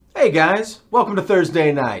Hey guys, welcome to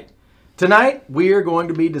Thursday night. Tonight we are going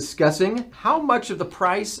to be discussing how much of the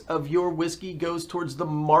price of your whiskey goes towards the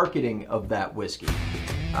marketing of that whiskey.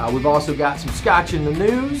 We've also got some scotch in the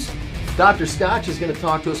news. Dr. Scotch is going to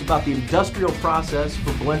talk to us about the industrial process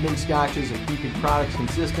for blending scotches and keeping products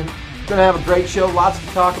consistent. We're going to have a great show, lots to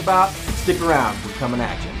talk about. Stick around, we're coming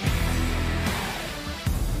at you.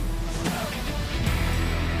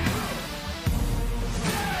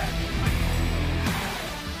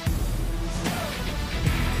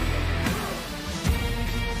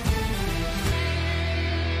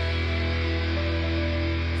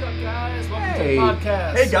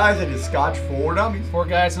 Podcast. Hey guys, it is Scotch for Dummies. Four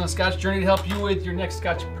guys on a Scotch journey to help you with your next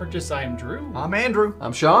Scotch purchase. I am Drew. I'm Andrew.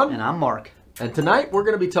 I'm Sean. And I'm Mark. And tonight we're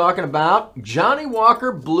going to be talking about Johnnie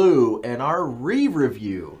Walker Blue and our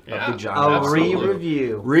re-review of the Johnnie Walker Blue.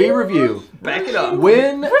 Re-review. Re-review. Back it up.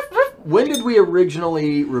 When did we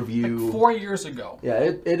originally review? Like 4 years ago. Yeah,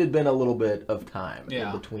 it had been a little bit of time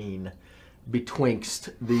in betwixt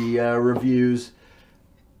the reviews.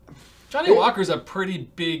 Johnnie Walker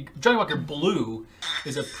Blue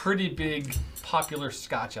is a pretty big popular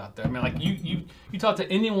Scotch out there. I mean, like you talk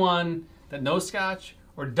to anyone that knows Scotch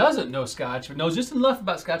or doesn't know Scotch, but knows just enough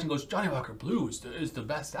about Scotch and goes, Johnnie Walker Blue is the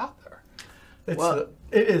best out there.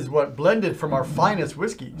 It is what blended from our finest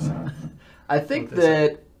whiskeys. I think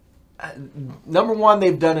that number one,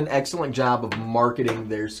 they've done an excellent job of marketing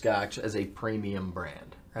their Scotch as a premium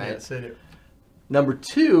brand, right? Yes, they do. Number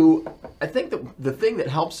two, I think that the thing that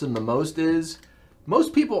helps them the most is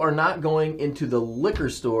most people are not going into the liquor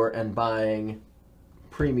store and buying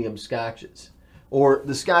premium scotches. Or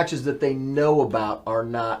the scotches that they know about are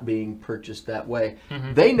not being purchased that way.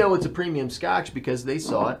 Mm-hmm. They know it's a premium scotch because they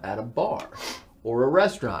saw it at a bar or a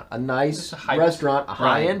restaurant, a nice restaurant, a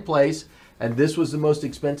high-end place, and this was the most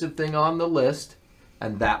expensive thing on the list,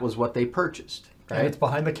 and that was what they purchased. Right? And it's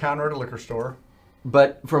behind the counter at a liquor store.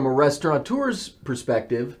 But from a restaurateur's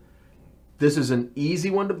perspective, this is an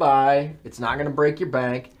easy one to buy. It's not going to break your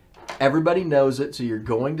bank. Everybody knows it, so you're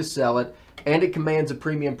going to sell it. And it commands a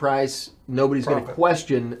premium price. Nobody's going to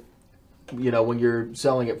question, when you're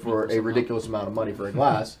selling it for a ridiculous amount of money for a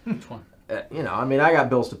glass. Which one? I mean, I got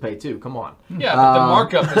bills to pay too. Come on. Yeah, but the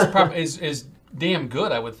markup is damn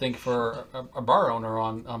good, I would think, for a bar owner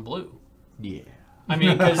on Blue. Yeah. I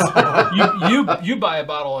mean, because you buy a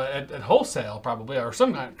bottle at wholesale probably, or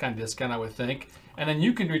some kind of discount, I would think, and then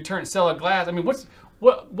you can sell a glass. I mean,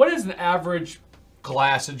 what is an average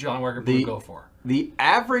glass of Johnnie Walker Blue go for? The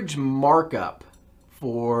average markup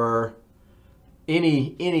for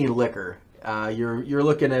any liquor, you're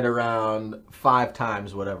looking at around 5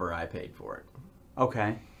 times whatever I paid for it.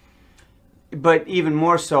 Okay. But even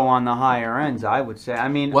more so on the higher ends, I would say. I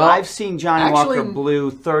mean, I've seen Johnnie Walker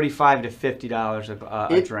Blue $35 to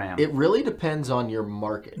 $50 a dram. It really depends on your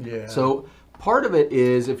market. Yeah. So part of it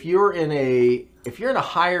is if you're in a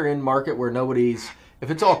higher end market where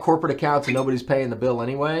if it's all corporate accounts and nobody's paying the bill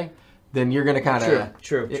anyway, then you're going to kind of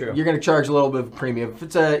true. You're going to charge a little bit of a premium. If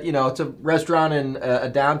it's it's a restaurant in a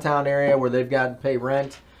downtown area where they've got to pay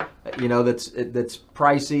rent, that's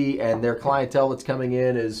pricey, and their clientele that's coming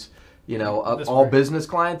in is all business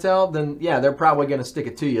clientele, then they're probably going to stick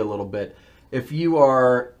it to you a little bit. If you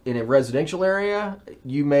are in a residential area,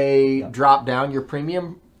 you may drop down your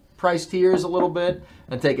premium price tiers a little bit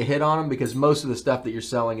and take a hit on them because most of the stuff that you're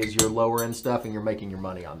selling is your lower end stuff and you're making your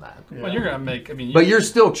money on that. Yeah. Well, you're going to make, but you're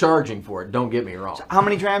still charging for it, don't get me wrong. So how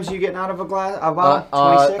many drams are you getting out of a bottle?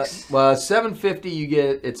 26? 750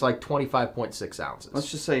 it's like 25.6 ounces.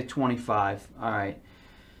 Let's just say 25. All right.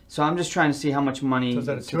 So I'm just trying to see how much money. So is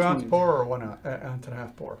that a 2-ounce pour or a 1.5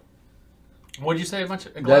 ounce pour? What did you say? A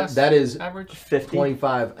glass? That is average 50.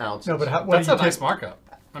 25 ounces. No, but that's a nice markup.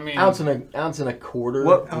 I mean, ounce and a quarter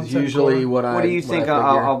is usually what I. What do you think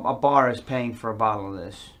a bar is paying for a bottle of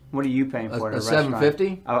this? What are you paying for at a restaurant?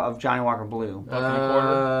 750 of Johnnie Walker Blue.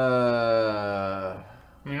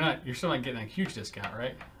 You're still not getting a huge discount,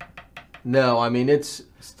 right? No, I mean it's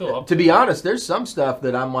still up. To be honest, there's some stuff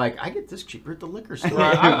that I'm like, I get this cheaper at the liquor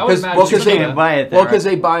store. Because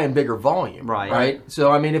they buy in bigger volume, right?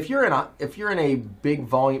 So I mean, if you're in a big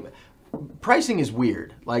volume, pricing is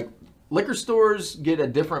weird. Like liquor stores get a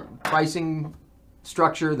different pricing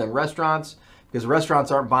structure than restaurants because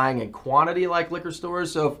restaurants aren't buying in quantity like liquor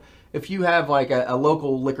stores. So if you have like a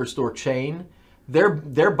local liquor store chain, they're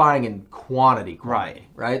buying in quantity,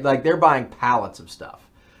 right? Like they're buying pallets of stuff.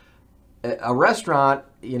 A restaurant,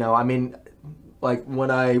 like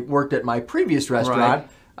when I worked at my previous restaurant,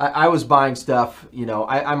 I was buying stuff,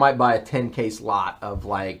 I might buy a 10-case lot of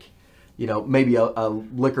maybe a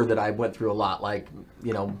liquor that I went through a lot, like,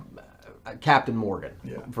 Captain Morgan,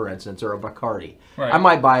 for instance, or a Bacardi. Right. I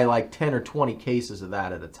might buy like 10 or 20 cases of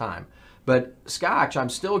that at a time. But Scotch, I'm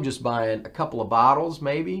still just buying a couple of bottles,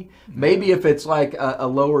 maybe. Maybe if it's like a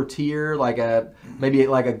lower tier, maybe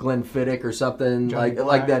like a Glenfiddich or something, like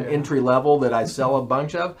that entry level that I sell a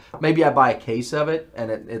bunch of. Maybe I buy a case of it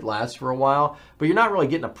and it lasts for a while. But you're not really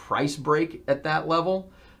getting a price break at that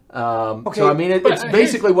level. So I mean, it's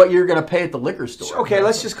basically what you're going to pay at the liquor store. Okay,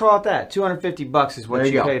 let's just call it that. $250 is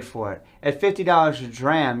what you paid for it. At $50 a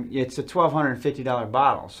dram, it's a $1,250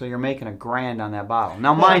 bottle. So you're making $1,000 on that bottle.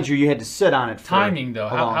 Now, mind you had to sit on it for timing though.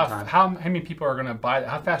 a long time. How many people are going to buy that?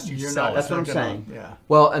 How fast do you sell it? That's what I'm saying. Yeah.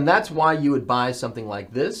 Well, and that's why you would buy something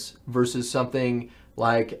like this versus something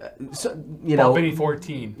like Benny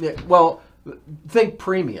 14. Yeah, well, think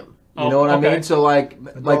premium. You know what I mean? So like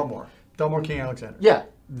Delmore King Alexander. Yeah.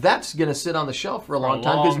 That's going to sit on the shelf for a long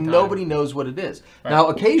time because nobody knows what it is. Right. Now,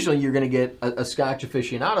 occasionally you're going to get a Scotch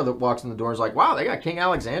aficionado that walks in the door and is like, wow, they got King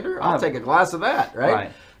Alexander? I'll take a glass of that, right?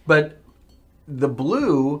 But the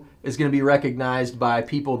blue is going to be recognized by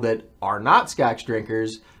people that are not Scotch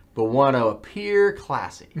drinkers but want to appear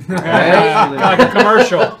classy. Right? Like a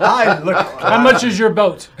commercial. How much is your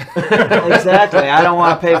boat? Exactly. I don't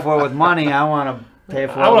want to pay for it with money. I want to pay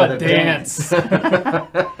for it. I want to dance.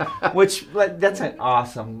 Which, that's an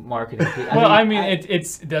awesome marketing piece.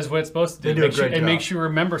 It does what it's supposed to do. It makes you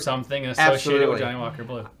remember something and associate it with Johnnie Walker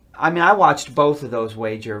Blue. I mean, I watched both of those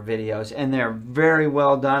wager videos, and they're very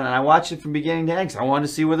well done. And I watched it from beginning to end because I wanted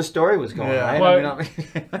to see where the story was going. Yeah. Right?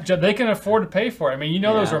 Well, they can afford to pay for it. I mean,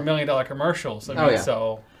 those are $1 million commercials.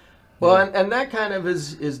 So. Well, and that kind of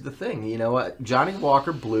is the thing. You know what? Johnnie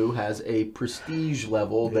Walker Blue has a prestige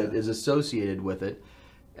level that is associated with it.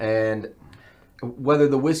 And whether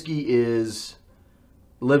the whiskey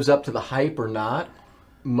lives up to the hype or not,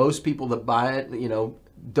 most people that buy it,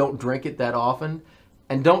 don't drink it that often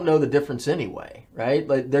and don't know the difference anyway, right?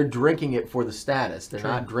 Like they're drinking it for the status. They're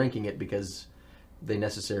not drinking it because they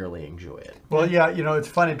necessarily enjoy it. Well, yeah, it's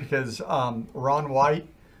funny because Ron White,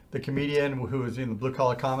 the comedian who was in the Blue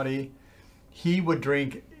Collar Comedy, he would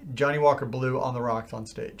drink Johnnie Walker Blue on the rocks on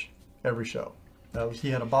stage every show. He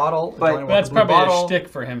had a bottle. But that's probably a shtick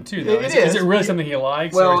for him too, though. Is it really something he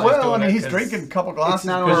likes? Well, I mean, he's drinking a couple glasses.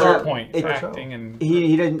 Because your point, acting and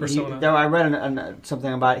he didn't. I read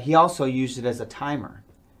something about it. He also used it as a timer.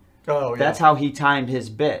 Oh, yeah. That's how he timed his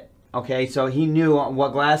bit. Okay, so he knew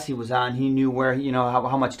what glass he was on. He knew where,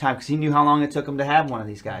 how much time, because he knew how long it took him to have one of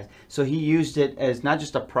these guys. So he used it as not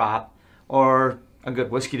just a prop or a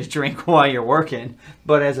good whiskey to drink while you're working,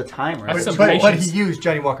 but as a timer. But he used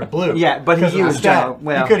Johnnie Walker Blue. Yeah, but he used he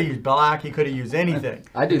could have used black. He could have used anything.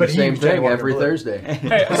 I do the same thing every Thursday.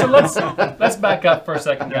 Hey, so let's back up for a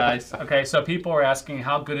second, guys. Okay, so people are asking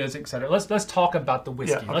how good is it, etc. Let's talk about the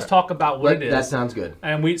whiskey. Let's talk about what it is. That sounds good.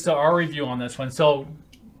 And so our review on this one. So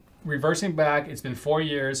reversing back, it's been 4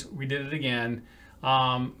 years. We did it again.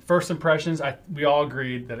 First impressions, we all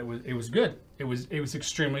agreed that it was good. It was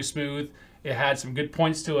extremely smooth. It had some good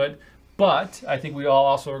points to it, but I think we all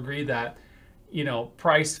also agree that,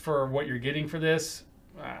 price for what you're getting for this,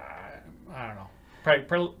 I don't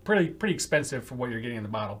know, pretty expensive for what you're getting in the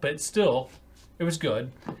bottle. But still, it was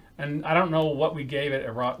good, and I don't know what we gave it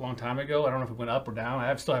a long time ago. I don't know if it went up or down.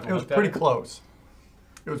 I still haven't looked at it. It was pretty close.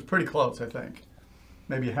 It was pretty close, I think.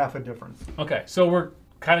 Maybe half a difference. Okay, so we're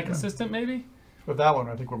kind of consistent, maybe. With that one,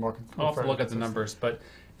 I think we're more. I'll have to look at the numbers, but.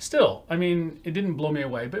 Still, I mean, it didn't blow me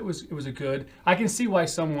away, but it was a good. I can see why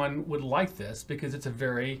someone would like this because it's a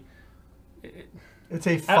very. It's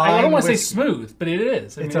a fine. I don't want to say smooth, but it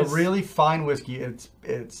is. It's a really fine whiskey.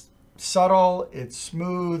 It's subtle. It's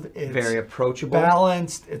smooth. It's very approachable,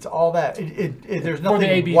 balanced. It's all that. There's nothing. For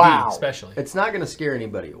the ABV, wow, especially. It's not going to scare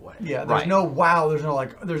anybody away. Yeah, there's no wow.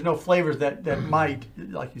 There's no flavors that might,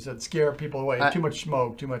 like you said, scare people away. Too much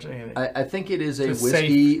smoke. Too much anything. I think it is a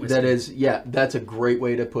whiskey that is. Yeah, that's a great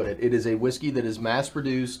way to put it. It is a whiskey that is mass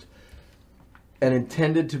produced and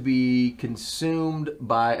intended to be consumed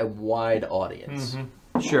by a wide audience.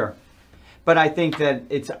 Mm-hmm. Sure. But I think that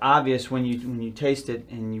it's obvious when you taste it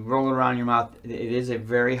and you roll it around your mouth. It is a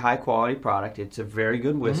very high quality product. It's a very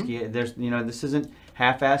good whiskey. Mm-hmm. There's this isn't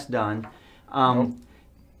half-assed done. Nope.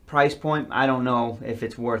 Price point, I don't know if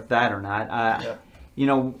it's worth that or not.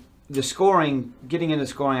 The scoring, getting into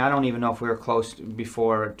scoring, I don't even know if we were close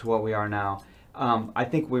before to what we are now. I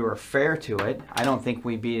think we were fair to it. I don't think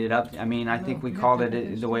we beat it up. I mean, I think we called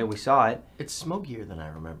it the way we saw it. It's smokier than I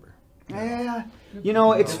remember. Yeah,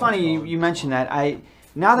 it's funny you mentioned that.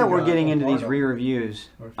 Now that we're getting into these re-reviews,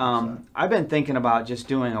 I've been thinking about just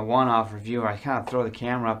doing a one-off review. I kind of throw the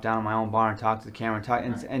camera up down in my own bar and talk to the camera,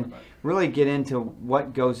 and really get into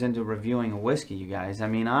what goes into reviewing a whiskey, you guys. I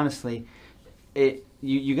mean, honestly,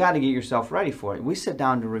 you got to get yourself ready for it. We sit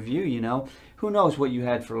down to review, you know. Who knows what you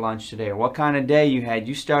had for lunch today, or what kind of day you had?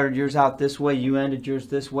 You started yours out this way, you ended yours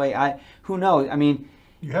this way. Who knows? I mean,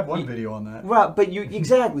 you have one video on that. Well, but you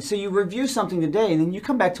exactly. So you review something today, and then you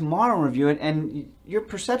come back tomorrow and review it, and your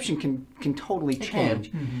perception can totally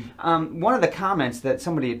change. One of the comments that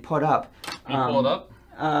somebody had put up. You pull it up?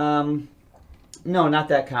 No, not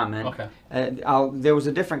that comment. Okay. There was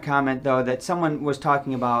a different comment though that someone was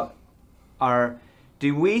talking about.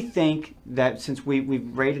 Do we think that since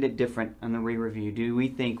we've rated it different on the re-review, do we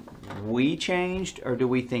think we changed or do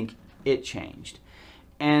we think it changed?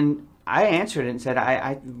 And I answered it and said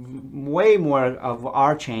I way more of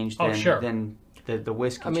our change than the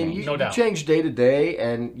whiskey. I mean, change. you change day to day,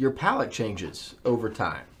 and your palate changes over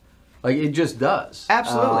time. Like it just does.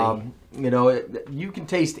 Absolutely. You know, you can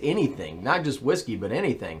taste anything, not just whiskey, but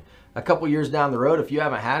anything. A couple years down the road, if you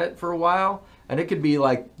haven't had it for a while, and it could be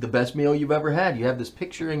like the best meal you've ever had. You have this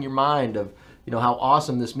picture in your mind of, you know, how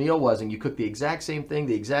awesome this meal was, and you cook the exact same thing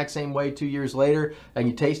the exact same way 2 years later, and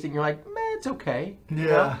you taste it, and you're like, man, it's okay.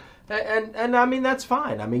 Yeah. You know? And I mean, that's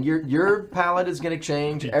fine. I mean, your palate is going to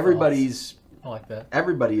change. Everybody's. I like that.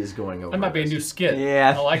 Everybody is going over. That might be a new skit.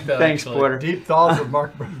 Yeah. I like that. Thanks, actually. Porter. Deep thoughts with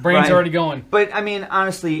Mark. Brain's Right. already going. But I mean,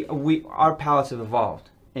 honestly, our palates have evolved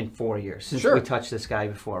in 4 years since we touched this guy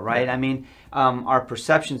before, right? I mean, our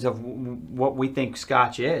perceptions of what we think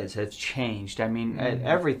Scotch is has changed. I mean,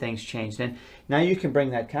 everything's changed. And now you can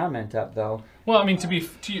bring that comment up, though. Well, I mean,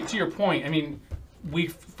 to your point, I mean,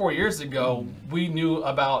 4 years ago, we knew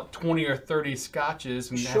about 20 or 30 Scotches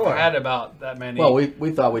and have had about that many. Well,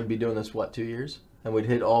 we thought we'd be doing this, 2 years? And we'd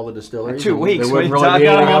hit all the distilleries. 2 weeks. We We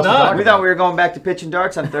thought we thought were going back to pitching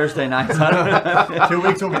darts on Thursday nights. 2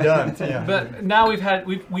 weeks will be done. Yeah. But now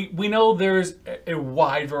we know there's a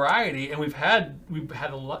wide variety, and we've had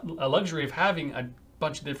a luxury of having a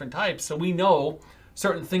bunch of different types, so we know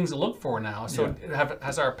certain things to look for now. So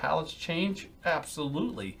has our palates changed?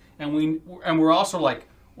 Absolutely. And we're also like,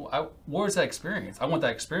 well, where's that experience? I want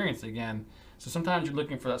that experience again. So sometimes you're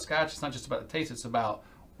looking for that Scotch. It's not just about the taste. It's about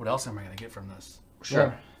what else am I going to get from this?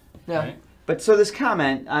 Sure. Yeah. Right? But so this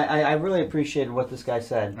comment, I really appreciated what this guy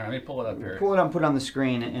said. All right, let me pull it up here. Pull it up and put it on the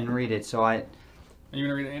screen and read it. So Are you going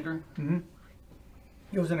to read it, Andrew? Mm-hmm.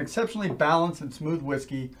 It was an exceptionally balanced and smooth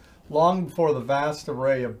whiskey, long before the vast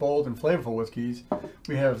array of bold and flavorful whiskeys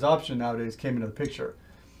we have as option nowadays came into the picture.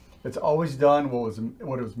 It's always done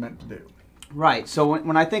what it was meant to do. Right. So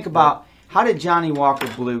when I think about how did Johnny Walker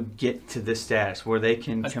Blue get to this status where they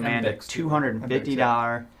can command a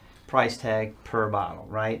 $250 price tag per bottle,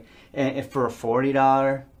 right? And if for a for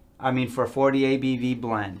a 40 ABV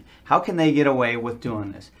blend, how can they get away with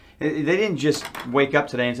doing this? They didn't just wake up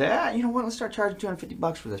today and say, you know what, let's start charging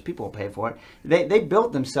 $250 for this. People will pay for it. They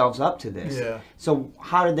built themselves up to this. Yeah. So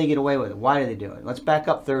how did they get away with it? Why did they do it? Let's back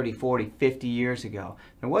up 30, 40, 50 years ago.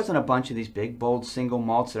 There wasn't a bunch of these big, bold single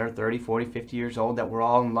malts that are 30, 40, 50 years old that we're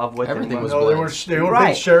all in love with. Everything was they weren't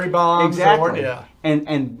big sherry bombs. Exactly. Yeah.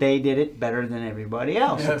 And they did it better than everybody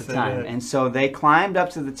else at the time. And so they climbed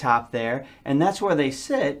up to the top there, and that's where they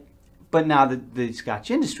sit. But now the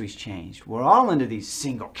Scotch industry's changed. We're all into these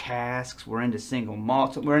single casks. We're into single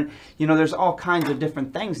malts. There's all kinds of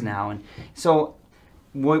different things now. And so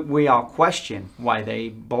we all question why they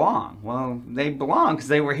belong. Well, they belong because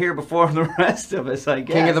they were here before the rest of us, I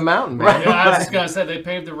guess. King of the mountain, man. Right. Yeah, I was just going to say, they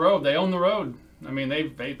paved the road. They own the road. I mean, they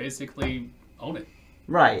basically own it.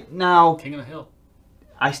 Right. Now, King of the hill.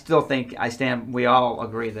 I still think we all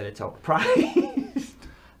agree that it's overpriced.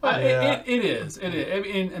 It is. It is. I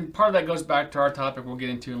mean, and part of that goes back to our topic we'll get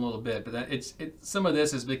into in a little bit. But some of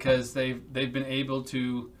this is because they've been able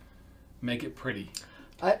to make it pretty.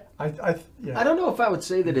 I don't know if I would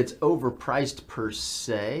say that it's overpriced per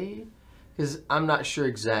se, because I'm not sure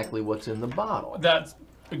exactly what's in the bottle. That's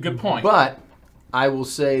a good point. But I will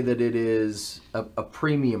say that it is a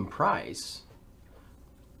premium price,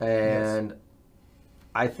 and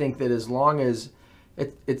I think that as long as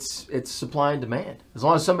it's supply and demand. As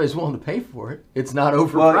long as somebody's willing to pay for it, it's not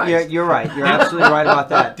overpriced. Well, yeah, you're right. You're absolutely right about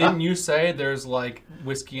that. Didn't you say there's like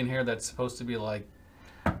whiskey in here that's supposed to be like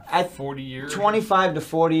 40 years? 25 to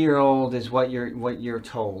 40-year-old is what you're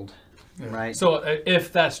told, right? So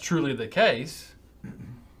if that's truly the case,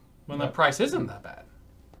 then the price isn't that bad.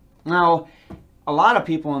 Now, a lot of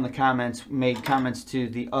people in the comments made comments to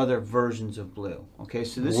the other versions of Blue. Okay,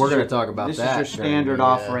 so we're going to talk about this that. This is your standard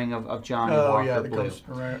offering of Johnny Walker Blue,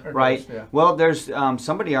 right? Yeah. Well, there's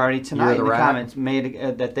somebody already tonight in the comments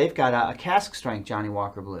made that they've got a cask strength Johnny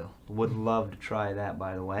Walker Blue. Would love to try that,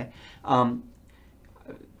 by the way.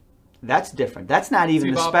 That's different. That's not even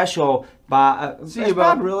See, the Bob? special. Is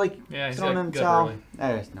Bob really? Yeah, he's throwing got in the good towel? early.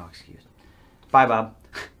 There's no excuse. Bye, Bob.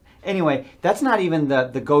 Anyway, that's not even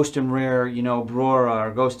the Ghost and Rare, Brora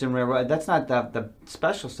or Ghost and Rare. That's not the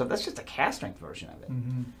special stuff. That's just a cast strength version of it.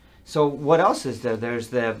 Mm-hmm. So what else is there? There's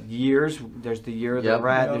the years. There's the year of the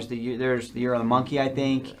rat. Yep. There's the year of the monkey, I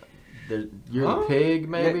think. You're the pig,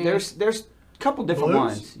 maybe. There's a couple different Blues?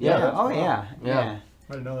 ones. Yeah. Yeah. Oh yeah. Yeah.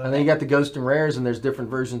 I didn't know that. And then you got the Ghost and Rares, and there's different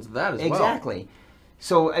versions of that as well. Exactly.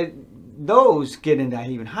 So those get into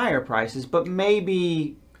even higher prices, but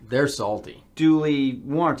maybe They're salty. duly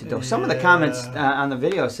warranted. Though some of the Yeah. comments on the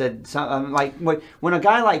video said like when a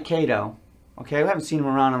guy like Cato, okay, we haven't seen him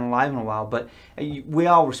around on the live in a while, but we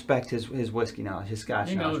all respect his whiskey knowledge, his Scotch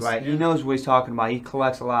He knowledge, knows, right? yeah. He knows what he's talking about. He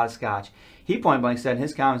collects a lot of Scotch. He point blank said in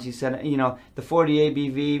his comments, he said, the 40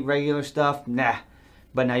 ABV regular stuff, nah.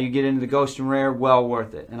 But now you get into the Ghost and Rare, well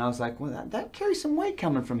worth it. And I was like, well, that carries some weight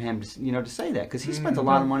coming from him, to say that, because he spends a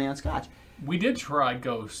lot of money on Scotch. We did try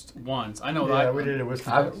Ghost once. I know Yeah, that. we did it with.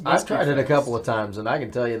 I've tried it a couple of times, and I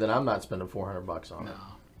can tell you that I'm not spending $400 on it.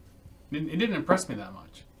 No, it didn't impress me that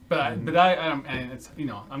much. But and it's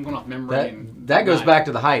I'm going off memory. and That goes not- back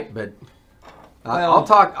to the height, but Well-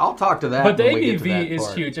 I'll talk to that. But the when we get to ABV that is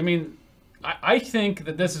part. huge. I mean, I think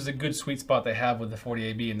that this is a good sweet spot they have with the 40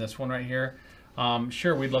 AB in this one right here.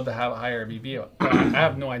 Sure, we'd love to have a higher ABV. But I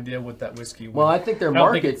have no idea what that whiskey. Well, I think their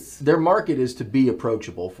don't think market is to be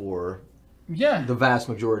approachable for yeah. the vast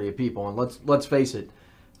majority of people, and let's face it,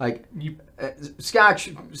 like You,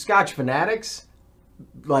 Scotch fanatics,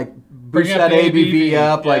 like Bring boost up that the ABV ABV,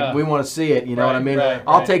 up, yeah. like we want to see it. You know what I Right, mean? right,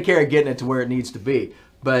 I'll right. take care of getting it to where it needs to be.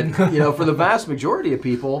 But for the vast majority of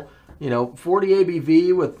people, 40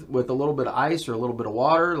 ABV with a little bit of ice or a little bit of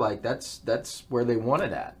water, like that's where they want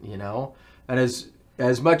it at. And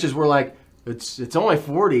as much as we're like, it's only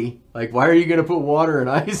 40. Like, why are you going to put water and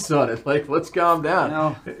ice on it? Like, let's calm down.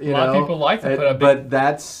 No. A lot of people like to put a big- but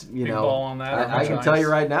that's ball on that or I much can tell you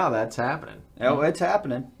ice. right now that's happening. Oh, it's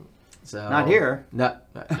happening. So Not here. Not.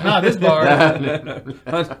 not this bar.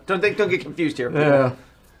 Don't get confused here. Yeah.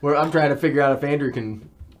 I'm trying to figure out if Andrew can,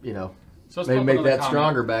 So let's maybe put make another that comment.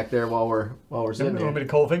 stronger back there while we're sitting You want me here.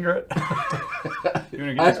 to cold finger it? You want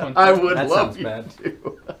to get this one? I would That love sounds you bad.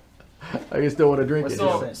 to. I just don't want to drink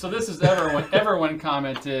it. So this is everyone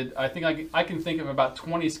commented. I think I can think of about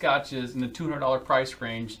 20 scotches in the $200 price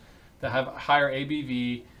range that have higher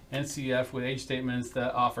ABV, NCF with age statements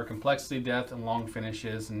that offer complexity, depth, and long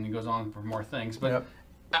finishes, and it goes on for more things. But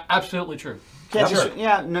Yep. absolutely true.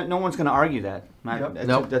 No one's going to argue that. Yep.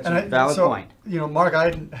 That's And a valid point. Mark, I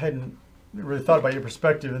hadn't really thought about your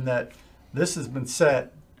perspective in that this has been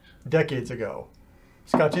set decades ago.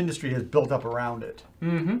 Scotch industry has built up around it.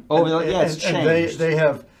 Mm-hmm. Oh, yeah, it's and changed.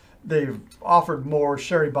 they've offered more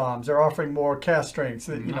sherry bombs. They're offering more cast strengths.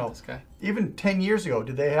 This guy. Even 10 years ago,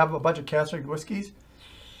 did they have a bunch of cast strength whiskeys?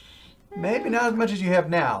 Maybe not as much as you have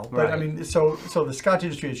now. But I Right. mean, so the Scotch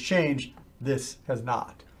industry has changed. This has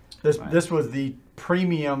not. This was the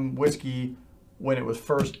premium whiskey when it was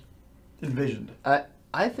first envisioned.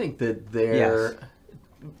 I think that they're, Yes.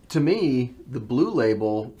 to me, the blue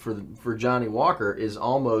label for Johnny Walker is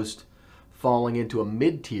almost falling into a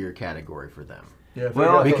mid-tier category for them. Yeah, if Well,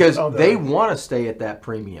 got those Because other- they want to stay at that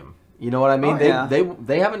premium. You know what I mean? Oh, yeah.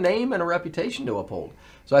 They have a name and a reputation to uphold.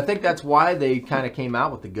 So I think that's why they kind of came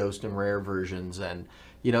out with the Ghost and Rare versions, and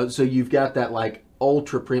so you've got that like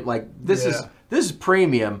ultra premium. Like this is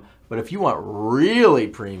premium, but if you want really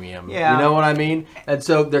premium, Yeah. you know what I mean? And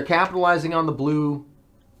so they're capitalizing on the blue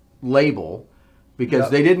label because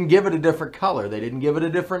Yep. they didn't give it a different color, they didn't give it a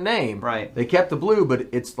different name. Right. They kept the blue, but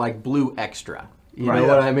it's like blue extra. You Right. know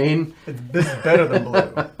what I mean? This is better than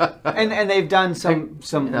blue. And they've done some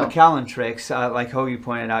know. Macallan tricks, like Hoagie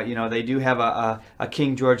pointed out. They do have a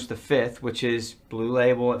King George V, which is blue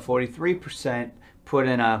label at 43%, put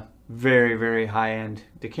in a very, very high-end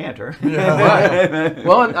decanter. Right.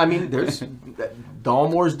 Well, I mean, there's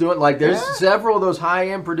Dalmore's doing there's several of those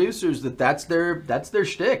high-end producers that's their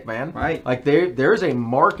shtick, man. Right. Like there's a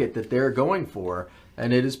market that they're going for,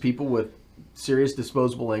 and it is people with serious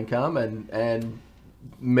disposable income and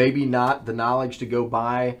maybe not the knowledge to go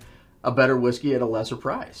buy a better whiskey at a lesser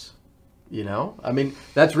price. I mean,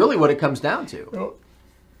 that's really what it comes down to. Oh,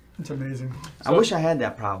 it's amazing. I wish I had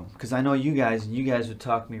that problem, because I know you guys would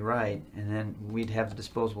talk me right, and then we'd have the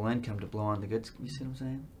disposable income to blow on the goods. You see what I'm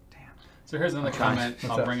saying? Damn. So here's another comment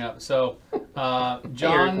I'll that? bring up. So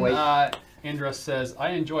John wait. Andrus says, I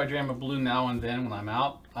enjoy a dram of blue now and then when I'm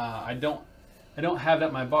out. I don't have that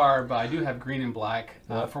at my bar, but I do have green and black.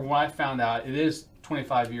 From what I found out, it is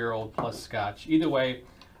 25-year-old plus Scotch. Either way,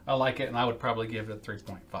 I like it, and I would probably give it a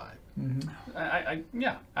 3.5.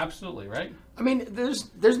 Yeah, absolutely, right? I mean, there's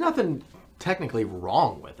nothing technically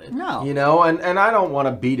wrong with it. No. You know, and I don't want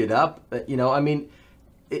to beat it up. You know, I mean,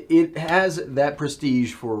 it has that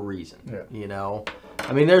prestige for a reason. Yeah. You know,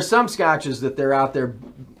 I mean, there's some scotches that they're out there,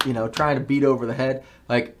 you know, trying to beat over the head.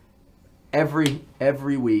 Like every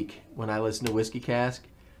week when I listen to Whiskey Cask,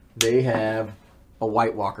 they have a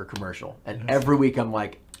White Walker commercial, and every week I'm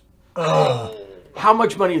like, oh, how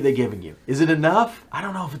much money are they giving you? Is it enough? I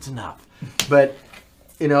don't know if it's enough, but.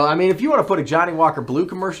 You know, I mean, if you want to put a Johnny Walker Blue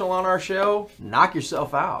commercial on our show, knock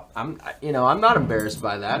yourself out. I'm not embarrassed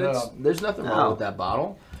by that. No. There's nothing wrong with that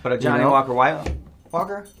bottle. But a Johnny Walker White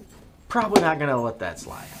Walker? Probably not going to let that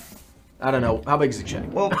slide. I don't know. How big is the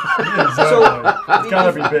check? Well, It's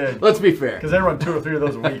got to be big. Let's be fair. Because they run 2 or 3 of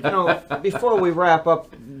those a week. you know, before we wrap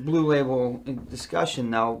up Blue Label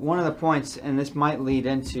discussion, though, one of the points, and this might lead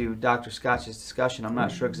into Dr. Scotch's discussion, I'm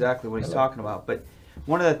not sure exactly what he's talking about, but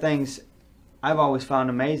one of the things I've always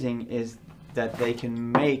found amazing is that they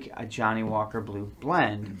can make a Johnny Walker Blue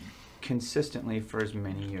blend consistently for as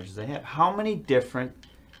many years as they have. How many different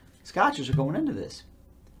scotches are going into this?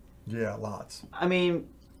 Yeah, lots. I mean,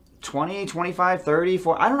 20, 25, 30,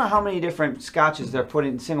 40, I don't know how many different scotches they're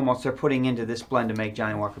putting, single malts they're putting into this blend to make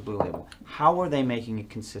Johnny Walker Blue Label. How are they making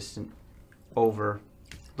it consistent over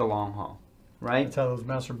the long haul, right? That's how those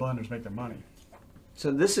master blenders make their money.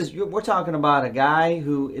 So we're talking about a guy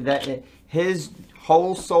that his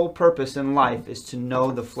whole sole purpose in life is to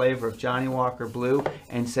know the flavor of Johnny Walker Blue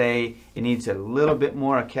and say it needs a little bit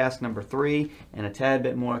more of cask number 3 and a tad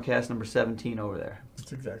bit more of cask number 17 over there.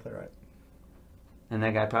 That's exactly right. And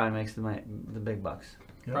that guy probably makes the big bucks.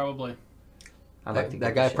 Yep. Probably. I'd like to That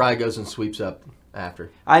give guy it a shot. probably goes and sweeps up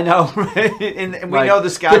after. I know, right? And we Like, know the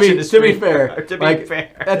Scotch industry. To be fair, To be like,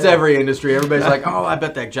 fair. that's every industry. Everybody's like, "Oh, I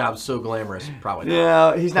bet that job's so glamorous." Probably not.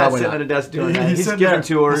 Yeah, he's not Probably sitting not. at a desk doing that. He's sitting giving there,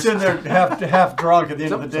 tours. He's sitting there half drunk at the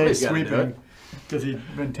end of the day, Somebody's gotta do sweeping it. because he's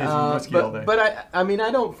been tasting whiskey all day. But I mean,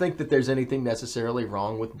 I don't think that there's anything necessarily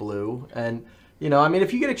wrong with Blue. And you know, I mean,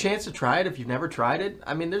 if you get a chance to try it, if you've never tried it,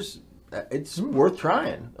 I mean, it's worth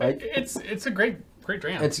trying. Like It's a great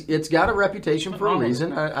dram. it's got a reputation for a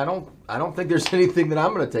reason. I don't think there's anything that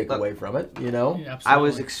I'm going to take away from it. You know. Yeah, I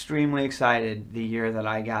was absolutely. extremely excited the year that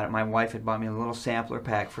I got it. My wife had bought me a little sampler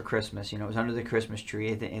pack for Christmas. You know, it was under the Christmas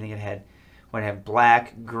tree. I think it had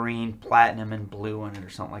black, green, platinum, and blue in it or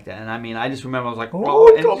something like that. And I mean, I just remember I was like, Oh,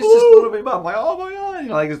 and just this little bit. I'm like, oh my god, you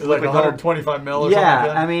know, like it's It's like 125 mil or yeah, something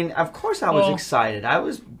like that. I mean, of course I was excited. I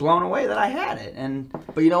was blown away that I had it, and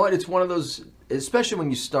But you know what? It's one of those, especially when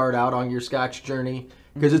you start out on your Scotch journey,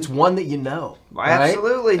 because it's one that you know. Right?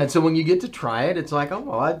 Absolutely. And so when you get to try it, it's like, oh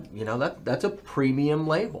well, that's a premium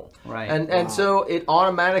label. Right. And so it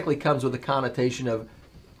automatically comes with a connotation of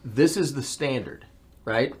this is the standard,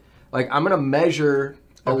 right? Like I'm going to measure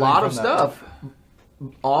a lot of from that. stuff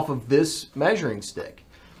off of this measuring stick.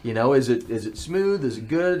 You know, is it smooth? Is it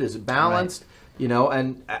good? Is it balanced? You know,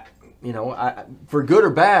 and for good or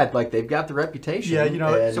bad, like they've got the reputation. Yeah, you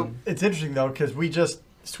know, and- so it's interesting though because we just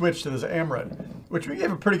switched to this Amaret, which we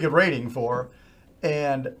gave a pretty good rating for,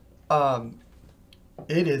 and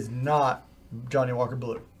it is not Johnny Walker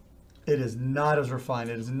Blue. It is not as refined.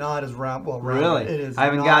 It is not as well-rounded. Really? It is I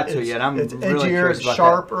haven't not, got to it's- yet. I'm it's really edgier, curious it's about that.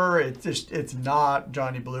 sharper. It's not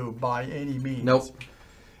Johnny Blue by any means. Nope.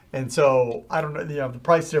 And so I don't know. You know, the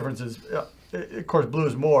price difference is, of course, Blue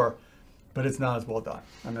is more, but it's not as well done.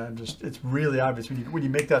 I mean, it's really obvious when you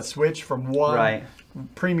make that switch from one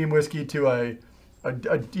premium whiskey to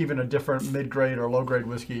even a different mid-grade or low-grade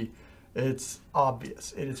whiskey. It's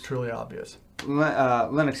obvious. It is truly obvious.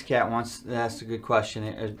 Linux Cat wants to ask a good question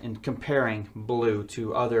in comparing Blue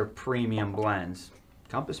to other premium blends.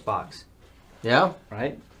 Compass Box, yeah,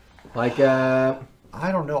 right? like I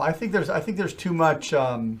don't know. I think there's too much.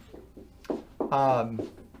 I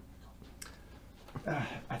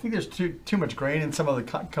think there's too much grain in some of the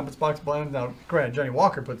Compass Box blends. Now, granted, Johnny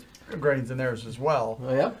Walker puts grains in theirs as well.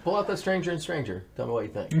 Oh, yeah, pull out that Stranger and Stranger. Tell me what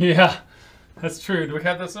you think. Yeah, that's true. Do we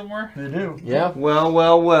have that somewhere? They do. Yeah.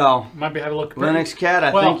 Well. Might be having a look. Linux Cat,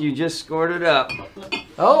 I think you just scored it up.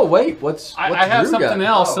 Oh wait, what's I have Drew something got?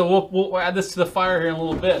 else, Oh. so we'll add this to the fire here in a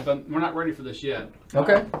little bit, but we're not ready for this yet.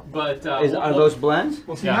 Okay. But Are those blends?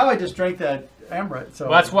 Well, see, Yeah. now I just drank that Amaret. So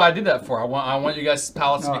well, that's why I did that for. I want you guys'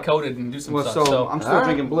 palates to be coated and do some Well, stuff. so I'm still Alright.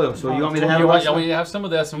 drinking Blue. So you want me to I have want the you to have some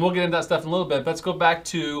of this, and we'll get into that stuff in a little bit. But let's go back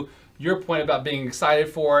to your point about being excited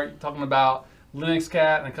for it, talking about Linux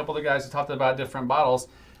Cat and a couple of the guys who talked about different bottles.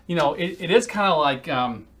 You know, it is kind of like,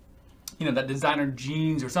 that designer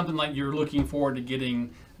jeans or something like you're looking forward to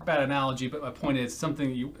getting. Bad analogy, but my point is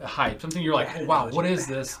something hype, something you're like, oh, wow, what is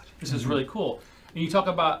this? This is really cool. And you talk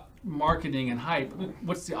about marketing and hype.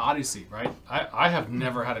 What's the Odyssey, right? I have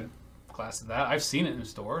never had a glass of that. I've seen it in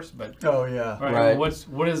stores, but oh yeah, right.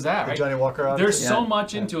 What is that? The right? Johnnie Walker Odyssey? There's so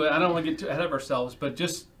much into it. I don't want to get too ahead of ourselves, but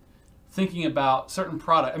just thinking about certain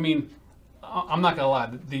product. I mean, I'm not gonna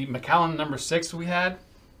lie. The Macallan No. 6 we had,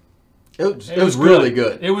 it was really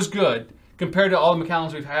good. It was good compared to all the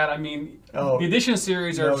Macallans we've had. I mean, the Edition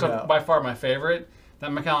series are by far my favorite.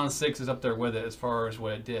 That Macallan 6 is up there with it as far as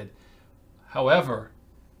what it did. However,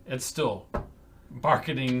 it's still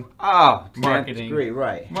marketing. Marketing.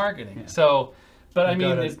 Right. Marketing. Yeah. So, but I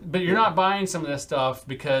mean, but you're not buying some of this stuff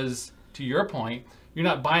because, to your point, you're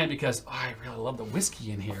not buying it because I really love the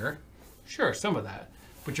whiskey in here. Sure, some of that,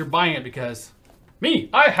 but you're buying it because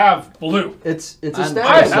I have blue. It's a status symbol.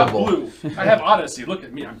 I have blue. I have Odyssey. Look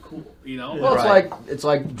at me, I'm cool. You know. Well, it's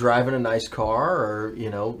like driving a nice car, or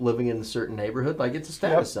living in a certain neighborhood. Like it's a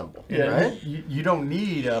status symbol. Yeah, right? You don't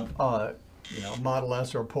need a Model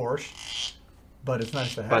S or a Porsche, but it's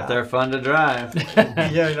nice to have. But they're fun to drive.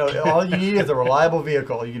 Yeah, all you need is a reliable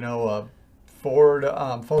vehicle. A Ford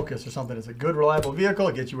Focus or something. It's a good, reliable vehicle.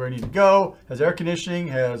 It gets you where you need to go. Has air conditioning.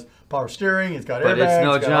 Has power steering. It's got airbags. But it's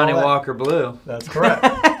no Johnnie Walker Blue. That's correct.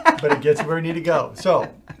 But it gets you where you need to go. So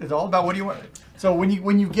it's all about what do you want. So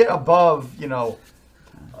when you get above,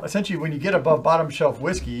 essentially when you get above bottom shelf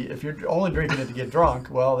whiskey, if you're only drinking it to get drunk,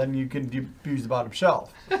 well, then you can use the bottom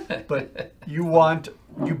shelf. But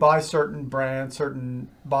you buy certain brands, certain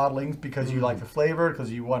bottlings because you like the flavor,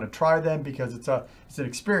 because you want to try them, because it's an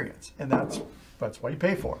experience, and that's why you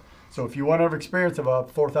pay for it. So if you want to have experience of a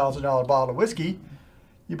 $4,000 bottle of whiskey,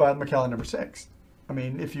 you buy the Macallan No. 6. I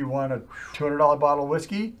mean, if you want a $200 bottle of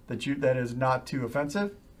whiskey that is not too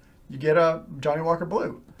offensive, you get a Johnnie Walker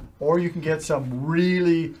Blue. Or you can get some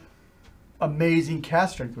really amazing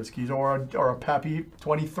cask strength whiskeys, or a Pappy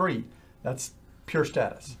 23. That's pure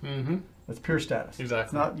status. Mm-hmm. That's pure status.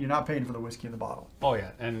 Exactly. You're not paying for the whiskey in the bottle. Oh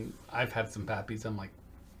yeah, and I've had some Pappies. I'm like,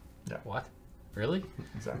 what? Really?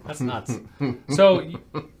 Exactly. That's nuts. So,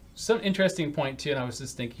 some interesting point too, and I was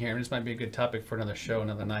just thinking here, and this might be a good topic for another show,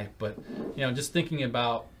 another night. But just thinking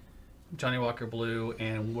about Johnnie Walker Blue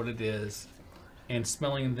and what it is. And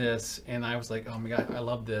smelling this, and I was like, oh my God, I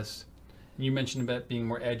love this. And you mentioned about being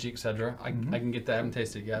more edgy, etc. I can get that. I haven't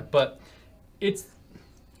tasted it yet. But it's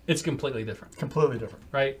completely different. Completely different.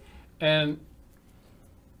 Right? And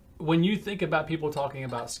when you think about people talking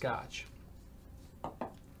about Scotch,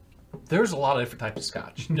 there's a lot of different types of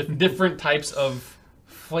Scotch. Different types of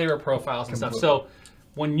flavor profiles and stuff. So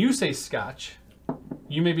when you say Scotch,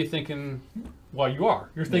 you may be thinking... Well, you are.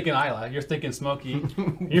 You're thinking Isla. You're thinking Smoky.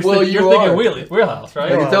 You're thinking Wheelhouse,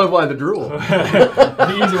 right? I can tell why the drool.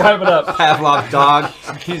 Easy, wipe it up. Pavlov's dog.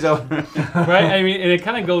 He's over. Right? I mean, and it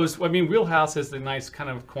kind of goes. I mean, wheelhouse is the nice kind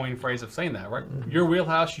of coin phrase of saying that, right? Your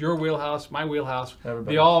wheelhouse, my wheelhouse.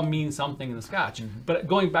 Everybody. They all mean something in the Scotch. But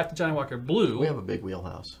going back to Johnnie Walker Blue, we have a big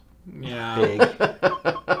wheelhouse. Yeah. Big.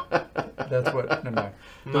 That's what.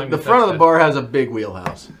 The front of the bar has a big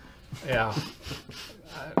wheelhouse. Yeah.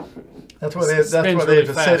 That's why they have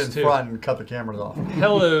to sit in front and cut the cameras off.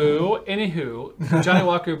 Hello. Anywho, Johnnie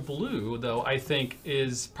Walker Blue, though, I think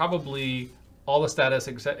is probably all the status,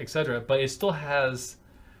 etc., but it still has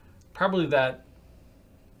probably that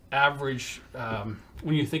average,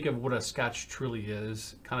 when you think of what a Scotch truly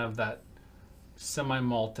is, kind of that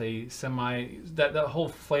semi-malty, that whole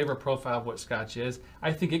flavor profile of what Scotch is.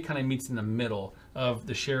 I think it kind of meets in the middle of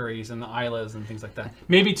the sherries and the Islas and things like that.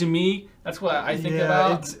 Maybe to me, that's what I think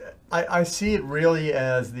about. I see it really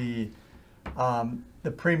as the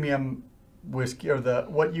premium whiskey, or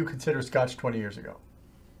what you consider Scotch 20 years ago.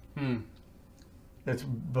 It's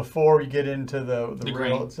before you get into the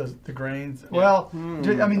grains. Yeah. Well,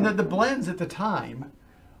 I mean the blends at the time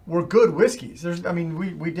were good whiskeys.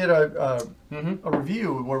 We did a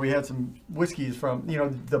review where we had some whiskeys from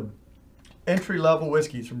the entry level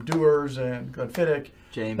whiskeys from Dewar's and Glenfiddich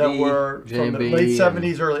that were from the late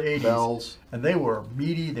 70s, early 80s, Bell's. And they were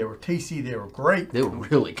meaty, they were tasty, they were great. They were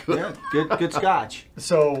really good. Yeah, good Scotch.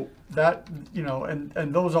 So that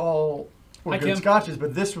and those all were good Scotches,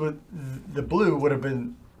 but the Blue would have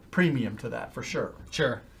been premium to that for sure.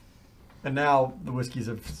 Sure. And now the whiskeys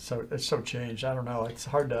have so changed. I don't know. It's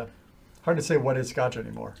hard to say what is Scotch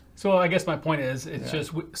anymore. So I guess my point is, it's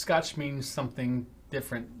just Scotch means something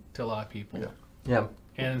different to a lot of people. Yeah.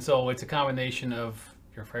 And so it's a combination of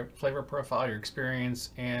your flavor profile, your experience,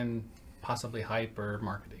 and possibly hype or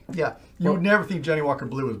marketing. Yeah. You would never think Johnnie Walker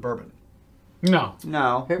Blue was bourbon. No.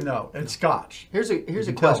 No, it's Scotch. Here's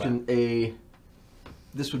a question.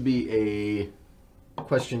 This would be a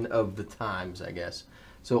question of the times, I guess.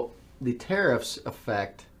 So the tariffs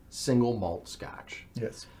affect single malt Scotch.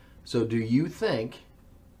 Yes. So do you think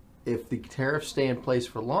if the tariffs stay in place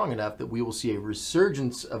for long enough that we will see a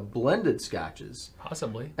resurgence of blended scotches?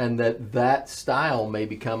 Possibly. And that style may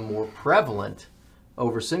become more prevalent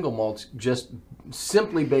over single malts just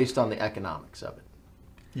simply based on the economics of it?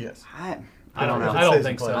 Yes. I don't know. I don't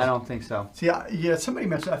think so. I don't think so. See, yeah, somebody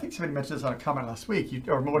mentioned. I think somebody mentioned this on a comment last week,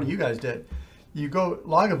 or one of you guys did. You go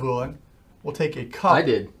Lagavulin, we'll take a cup. I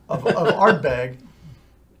did. of Ardbeg.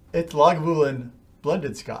 It's Lagavulin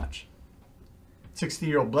blended Scotch,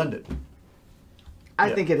 16-year-old blended. I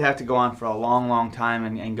think it'd have to go on for a long, long time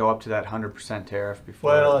and go up to that 100% tariff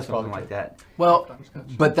before that's something probably like true. that. Well,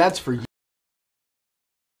 but that's for you.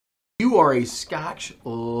 You are a Scotch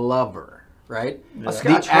lover, right? Yeah.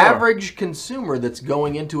 Scotch The lover. average consumer that's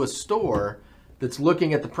going into a store that's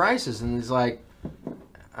looking at the prices and is like,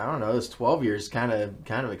 I don't know, this 12 years is kind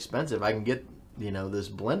of expensive. I can get, this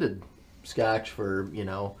blended Scotch for,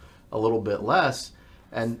 a little bit less.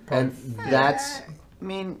 And that's, I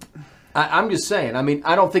mean, I'm just saying,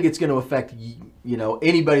 I don't think it's going to affect,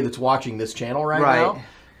 anybody that's watching this channel right now.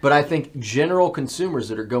 But I think general consumers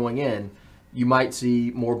that are going in, you might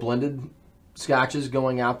see more blended Scotches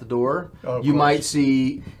going out the door. Oh, you might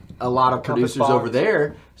see a lot of Compass producers over Box.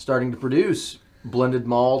 there starting to produce blended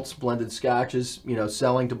malts, blended Scotches,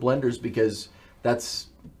 selling to blenders because that's,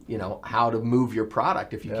 how to move your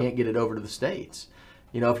product if you can't get it over to the States.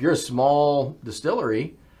 If you're a small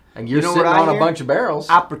distillery and you're sitting on a bunch of barrels.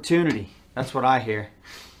 Opportunity. That's what I hear.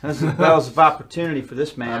 Those are bells of opportunity for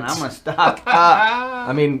this man. I'm going to stock up.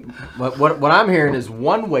 I mean, what I'm hearing is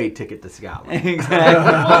one-way ticket to Scotland.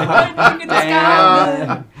 Exactly.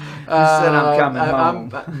 Damn. You said I'm coming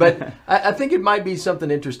home. But I think it might be something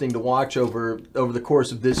interesting to watch over the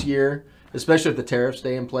course of this year, especially if the tariffs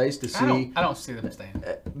stay in place, to see. I don't see them staying.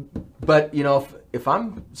 But if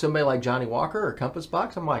I'm somebody like Johnny Walker or Compass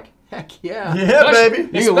Box, I'm like, heck yeah, Yeah,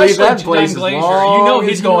 baby. You can leave that Especially place Glenn as Glacier. long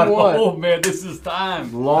He's as going, you want. oh man, this is time.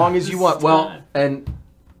 As long as you This want. is Well, time. and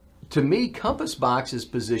to me, Compass Box is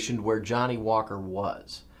positioned where Johnny Walker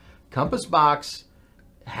was. Compass Box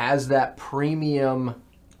has that premium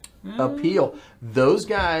appeal. Those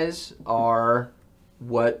guys are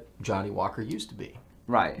what Johnny Walker used to be.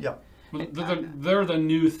 Right. Yep. They're the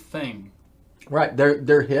new thing. Right.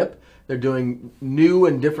 They're hip. They're doing new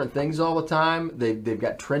and different things all the time. They've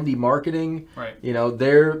got trendy marketing. Right.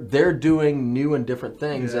 They're doing new and different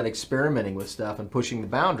things Yeah. and experimenting with stuff and pushing the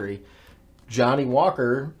boundary. Johnny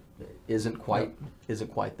Walker isn't quite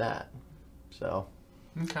that. So.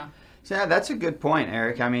 Okay. So yeah, that's a good point,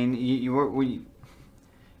 Eric. I mean,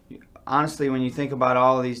 honestly, when you think about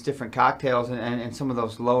all of these different cocktails and some of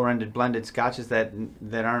those lower-ended blended scotches that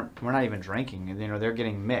we're not even drinking, they're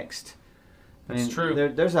getting mixed. That's true.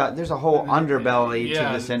 There's a whole underbelly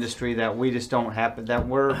Yeah. to this industry that we just don't have. That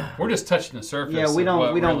we're just touching the surface. Yeah, we of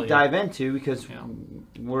what don't really- dive into because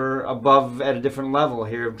we're above at a different level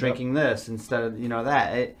here of drinking this instead of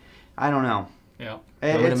that. I don't know. Yeah. You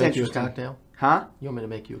want me to It's make you a interesting. cocktail? Huh? You want me to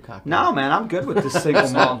make you a cocktail? No, man, I'm good with this single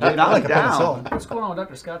malt, dude. I'm like a down. penicillin. What's going on with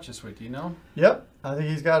Dr. Scotch this week? Do you know? Yep. I think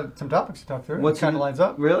he's got some topics to talk through. What's kind of lines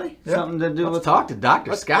up. Really? Yeah. Something to do Let's with talk to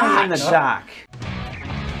Dr. Let's Scott. put it in the dock.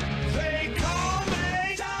 They call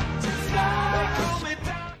me Dr. Scott. They call me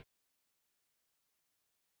Dr.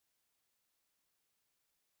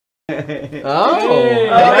 Oh. Hey,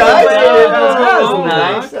 guys. That was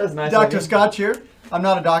nice. That was nice. Dr. Scotch here. I'm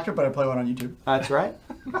not a doctor, but I play one on YouTube. That's right.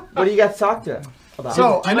 What do you got to talk to about?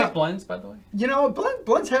 So, Do you like blends, by the way?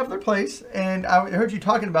 blends have their place, and I heard you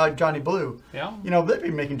talking about Johnny Blue. Yeah. They've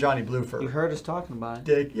been making Johnny Blue for You heard us talking about it.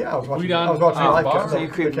 Dick. Yeah, I was watching. We done I was watching the on live bar? cast. So you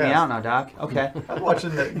creeping me out now, Doc. Okay. I was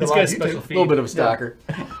watching the It's got a live special YouTube. feed. A little bit of a stalker.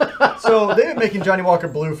 So they've been making Johnny Walker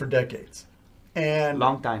Blue for decades, and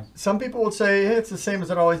Long time. some people would say hey, it's the same as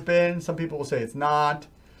it always been. Some people will say it's not.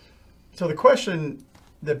 So the question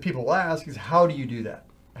that people will ask is, how do you do that?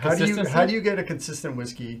 How Consistency? do you get a consistent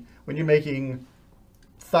whiskey when you're making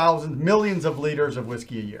thousands, millions of liters of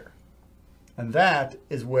whiskey a year? And that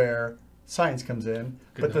is where science comes in.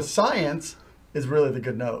 But the nose. science is really the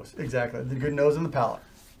good nose. Exactly, the good nose and the palate.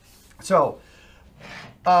 So,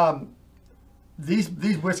 these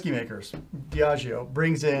whiskey makers, Diageo,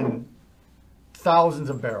 brings in thousands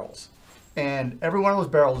of barrels, and every one of those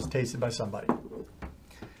barrels is tasted by somebody.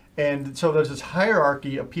 And so there's this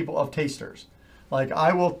hierarchy of people, of tasters. Like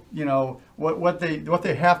I will, what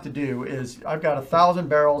they have to do is I've got 1,000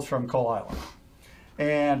 barrels from Coal Island,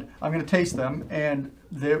 and I'm going to taste them, and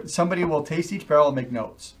somebody will taste each barrel and make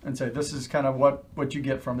notes and say this is kind of what you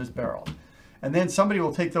get from this barrel, and then somebody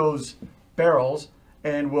will take those barrels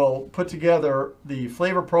and will put together the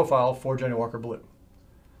flavor profile for Johnny Walker Blue.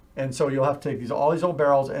 And so you'll have to take all these old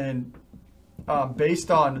barrels and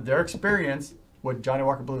based on their experience, what Johnnie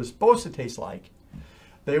Walker Blue is supposed to taste like,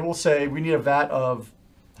 they will say we need a vat of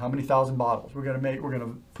how many thousand bottles. We're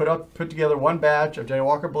gonna put together one batch of Johnnie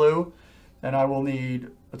Walker Blue, and I will need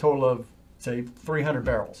a total of say 300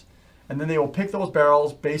 barrels. And then they will pick those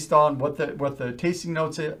barrels based on what the tasting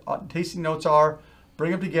notes are,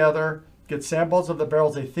 bring them together, get samples of the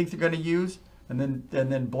barrels they think they're going to use, and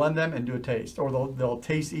then blend them and do a taste. Or they'll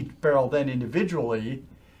taste each barrel then individually,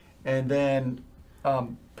 and then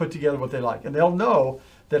put together what they like. And they'll know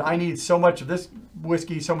that I need so much of this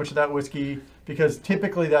whiskey, so much of that whiskey, because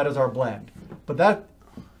typically that is our blend. But that,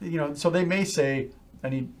 so they may say I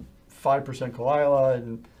need 5% Koa Isla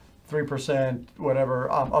and 3% whatever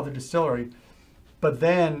other distillery, but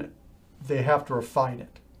then they have to refine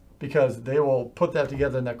it because they will put that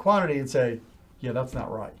together in that quantity and say, yeah, that's not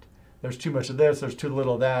right. There's too much of this. There's too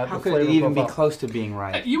little of that. How could it even be close to being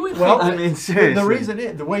right? You would Well, think I mean, seriously. the reason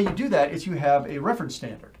is the way you do that is you have a reference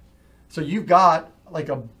standard. So you've got like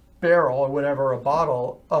a barrel or whatever, a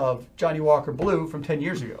bottle of Johnnie Walker Blue from 10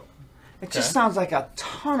 years ago. It just sounds like a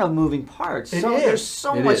ton of moving parts. It So is. there's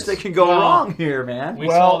so It much is. that can go Well, wrong here, man. we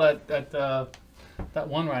Well- saw that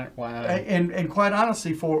one right. And quite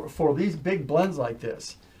honestly, for these big blends like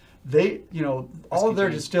this, they all of their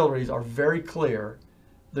Whiskey distilleries are very clear.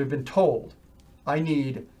 They've been told, I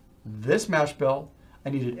need this mash bill.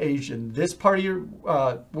 I need it aged in this part of your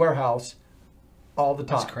warehouse all the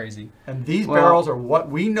time. That's crazy. And these Well- barrels are what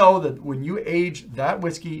we know that when you age that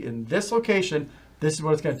whiskey in this location, this is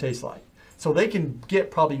what it's going to taste like. So they can get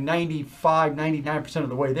probably 95, 99% of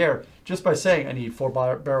the way there just by saying, I need 4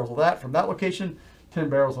 barrels of that from that location, 10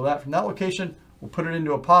 barrels of that from that location. We'll put it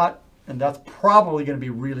into a pot, and that's probably going to be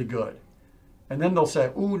really good. And then they'll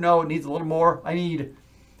say, ooh, no, it needs a little more. I need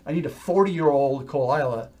a 40-year-old Koa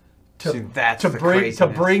Isla See, that's to the bring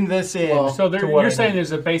craziness. this in. Well, So to what you're I saying need.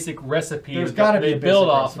 there's a basic recipe There's that gotta be they a build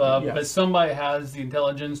basic off recipe, of, yes. but somebody has the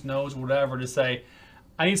intelligence, knows whatever to say,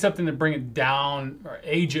 I need something to bring it down or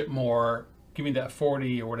age it more. Give me that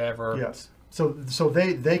 40 or whatever. Yes. So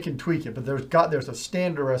they can tweak it, but there's a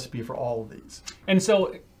standard recipe for all of these. And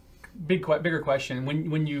so, bigger question: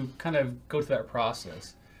 when you kind of go through that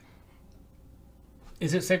process,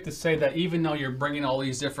 is it safe to say that even though you're bringing all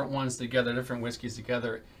these different ones together, different whiskeys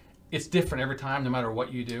together, it's different every time, no matter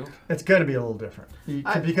what you do? It's going to be a little different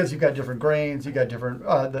because you've got different grains. You got different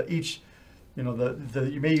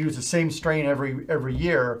you may use the same strain every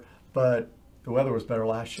year, but the weather was better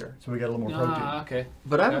last year, so we got a little more protein. Okay.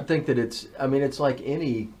 But I would think that it's like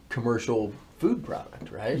any commercial food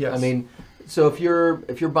product, right? Yes. I mean, so if you're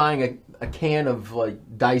buying a can of like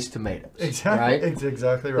diced tomatoes, Exactly. right? It's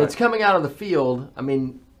exactly right. It's coming out of the field. I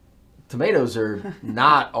mean, tomatoes are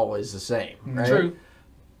not always the same, right? True.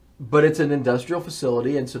 But it's an industrial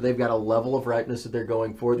facility, and so they've got a level of ripeness that they're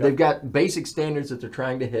going for. Yep. They've got basic standards that they're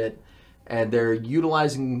trying to hit, and they're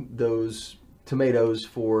utilizing those tomatoes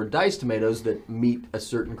for diced tomatoes that meet a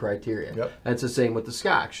certain criteria. Yep. That's the same with the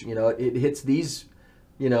Scotch. It hits these,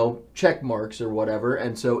 check marks or whatever,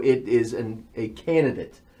 and so it is a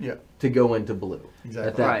candidate Yeah. to go into blue Exactly.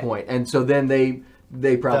 at that Right. point. And so then they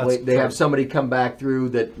probably That's have correct. somebody come back through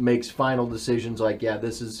that makes final decisions like, yeah,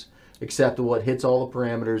 this is acceptable. It hits all the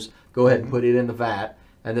parameters. Go ahead and put it in the vat.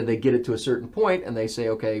 And then they get it to a certain point and they say,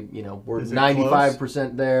 okay, we're Is it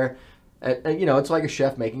 95% there. And, it's like a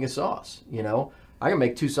chef making a sauce. I can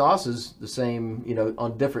make 2 sauces the same,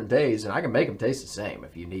 on different days, and I can make them taste the same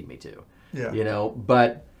if you need me to. Yeah.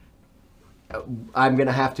 But I'm going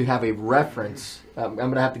to have a reference. I'm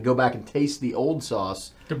going to have to go back and taste the old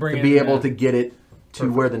sauce To bring it be in, able yeah. to get it to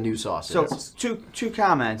where the new sauce So is. two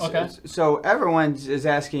comments. Okay. So everyone is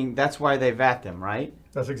asking. That's why they vat them, right?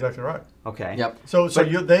 That's exactly right. Okay. Yep. So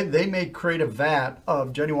they may create a vat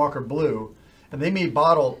of Johnnie Walker Blue, and they may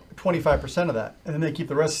bottle 25% of that, and then they keep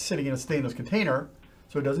the rest sitting in a stainless container,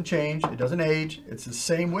 so it doesn't change, it doesn't age, it's the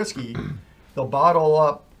same whiskey. They'll bottle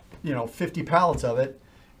up, 50 pallets of it,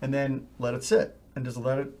 and then let it sit, and just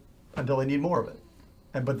let it until they need more of it.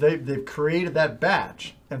 But they've created that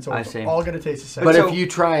batch, and so I it's see. all going to taste the same. But So- if you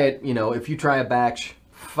try it, if you try a batch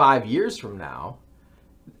 5 years from now,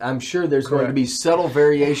 I'm sure there's going to Correct. be subtle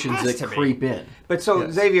variations Has that to be. creep in. But so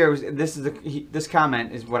Yes. Xavier, this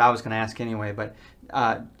comment is what I was going to ask anyway. But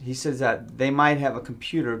he says that they might have a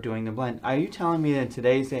computer doing the blend. Are you telling me that in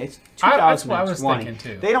today's day, it's 2020? That's what I was thinking,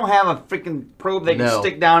 too. They don't have a freaking probe they can No.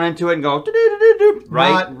 stick down into it and go do-do-do-do-do.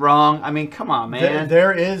 Right, Not- wrong. I mean, come on, man.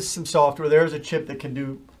 There is some software. There's a chip that can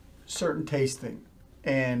do certain tasting,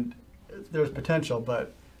 and there's potential.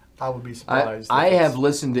 But I would be surprised. I have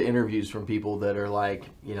listened to interviews from people that are like,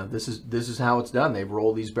 this is how it's done. They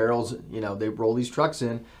roll these barrels, they roll these trucks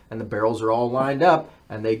in, and the barrels are all lined up,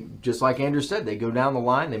 and they, just like Andrew said, they go down the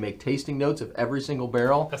line. They make tasting notes of every single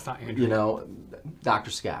barrel. That's not Andrew.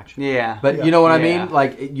 Dr. Scotch. Yeah. But you know what I Yeah. mean?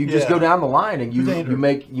 Like you just go down the line and you Andrew?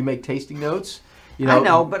 make tasting notes. I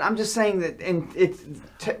know, but I'm just saying that, and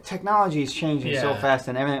technology is changing so Yeah. fast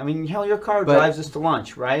and everything. I mean, hell, your car drives us to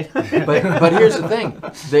lunch, right? But here's the thing: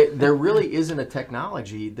 there really isn't a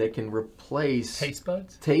technology that can replace Taste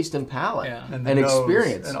buds? taste and palate Yeah. and and the nose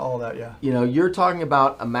experience. and all that. Yeah. You're talking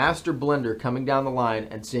about a master blender coming down the line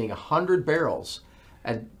and seeing 100 barrels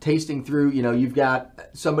and tasting through. You've got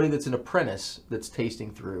somebody that's an apprentice that's tasting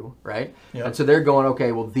through, right? Yep. And so they're going,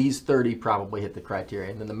 okay, well, these 30 probably hit the criteria.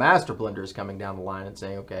 And then the master blender is coming down the line and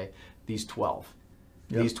saying, okay, these 12.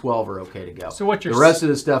 Yep. These 12 are okay to go. So what you're the rest of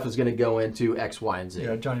the stuff is going to go into X, Y, and Z.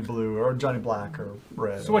 Yeah, Johnny Blue or Johnny Black or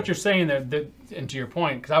Red. So what you're saying there, and to your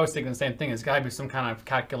point, because I was thinking the same thing, there's got to be some kind of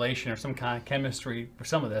calculation or some kind of chemistry for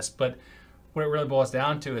some of this. But what it really boils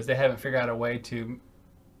down to is they haven't figured out a way to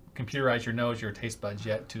computerize your nose, your taste buds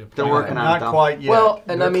yet to the point. They're working on it, Not though. quite yet. Well,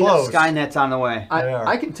 and They're I mean, close. Skynet's on the way. They are.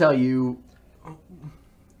 I can tell you,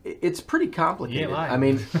 it's pretty complicated. You ain't lying. I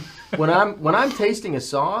mean, when I'm tasting a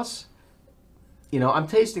sauce, I'm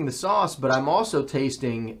tasting the sauce, but I'm also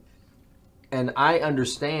tasting, and I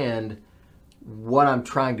understand what I'm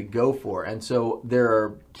trying to go for. And so there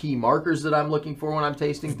are key markers that I'm looking for when I'm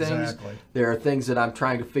tasting things. Exactly. There are things that I'm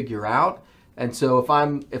trying to figure out. And so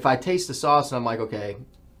if I taste the sauce and I'm like, okay,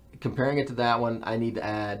 comparing it to that one, I need to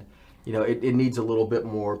add, it needs a little bit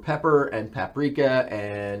more pepper and paprika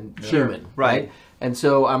and cumin, right? And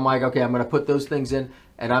so I'm like, okay, I'm going to put those things in.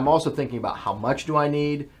 And I'm also thinking about how much do I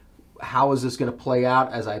need? How is this going to play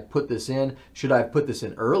out as I put this in? Should I have put this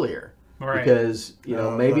in earlier? Right. Because,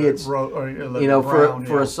 maybe it's, for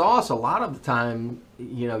a a sauce, a lot of the time,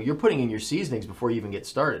 you're putting in your seasonings before you even get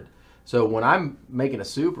started. So when I'm making a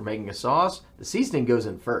soup or making a sauce, the seasoning goes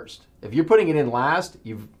in first. If you're putting it in last,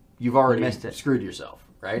 you've already missed it. screwed yourself,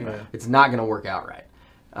 right? Yeah. It's not going to work out right.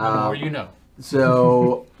 The more you know.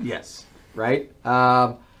 So yes, right.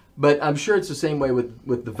 But I'm sure it's the same way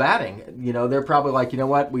with the vatting. They're probably like, you know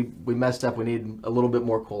what, we messed up. We need a little bit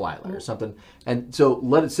more Cole Isla or something, and so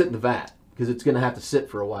let it sit in the vat because it's going to have to sit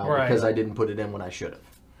for a while Right. because I didn't put it in when I should have.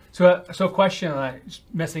 So a question,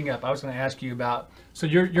 messing up, I was going to ask you about, so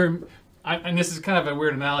and this is kind of a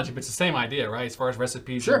weird analogy, but it's the same idea, right? As far as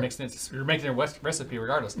recipes, Sure. you're making a recipe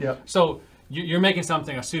regardless. Yep. So you're making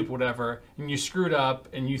something, a soup, whatever, and you screwed up,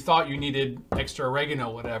 and you thought you needed extra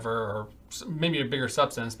oregano, whatever, or maybe a bigger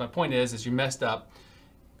substance. My point is you messed up,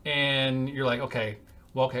 and you're like, okay,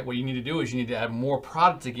 what you need to do is you need to add more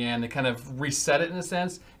product again to kind of reset it in a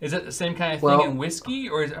sense. Is it the same kind of thing Well, in whiskey,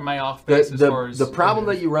 or am I off base as far as the problem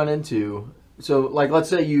that you run into? So, like, let's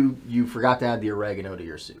say you forgot to add the oregano to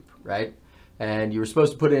your soup, right? And you were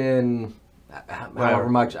supposed to put in however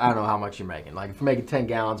much. I don't know how much you're making. Like, if you're making 10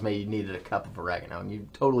 gallons, maybe you needed a cup of oregano, and you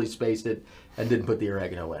totally spaced it and didn't put the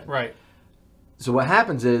oregano in. Right. So what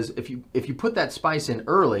happens is if you put that spice in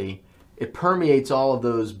early, it permeates all of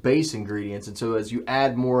those base ingredients, and so as you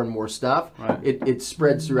add more and more stuff, Right. it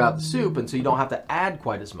spreads throughout the soup, and so you don't have to add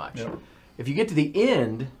quite as much. Yep. If you get to the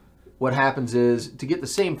end, what happens is to get the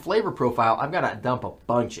same flavor profile, I've got to dump a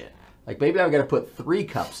bunch in. Like maybe I've got to put 3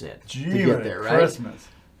 cups in to get there, right? Christmas.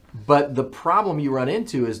 But the problem you run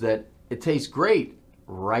into is that it tastes great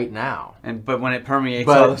right now. But when it permeates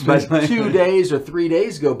all But the 2 days or 3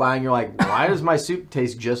 days go by and you're like, why does my soup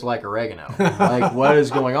taste just like oregano? Like, what is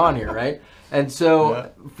going on here, right? And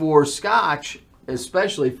so for Scotch,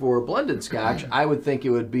 especially for blended Scotch, I would think it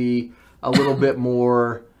would be a little bit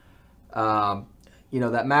more,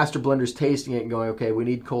 that master blender's tasting it and going, okay, we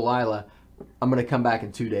need Cole Isla. I'm going to come back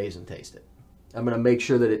in 2 days and taste it. I'm going to make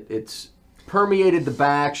sure that it's permeated the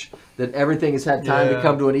batch, that everything has had time to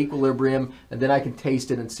come to an equilibrium, and then I can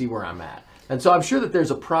taste it and see where I'm at. And so I'm sure that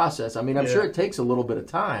there's a process. I mean, I'm sure it takes a little bit of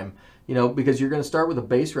time, because you're going to start with a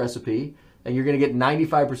base recipe, and you're going to get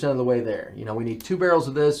 95% of the way there. We need 2 barrels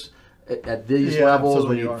of this at these levels.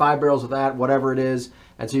 We need 5 barrels of that, whatever it is.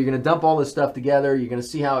 And so you're going to dump all this stuff together. You're going to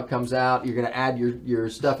see how it comes out. You're going to add your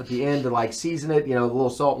stuff at the end to like season it, a little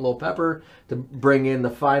salt and a little pepper to bring in the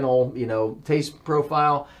final, taste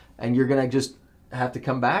profile. And you're going to just have to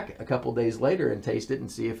come back a couple days later and taste it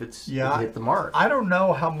and see if it hit the mark. I don't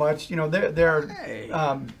know how much, Hey.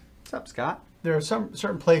 What's up, Scott? there are some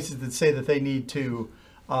certain places that say that they need to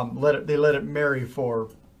let it marry for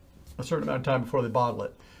a certain amount of time before they bottle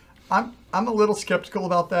it. I'm a little skeptical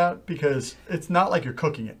about that because it's not like you're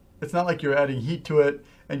cooking it. It's not like you're adding heat to it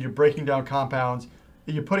and you're breaking down compounds.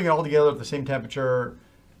 You're putting it all together at the same temperature.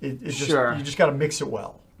 it's just Sure. you just got to mix it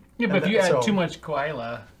well. Yeah, but And if you that- add so- too much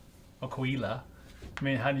Aquila, I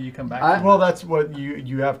mean, how do you come back? I- from Well, that's what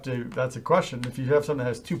you have to. That's a question. If you have something that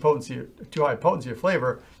has too high potency of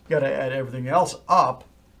flavor, you got to add everything else up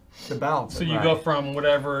to balance So it. you Right. go from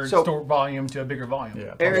whatever So- store volume to a bigger volume.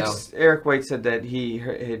 Yeah. Eric Waite said that he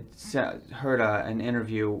had heard an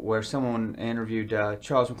interview where someone interviewed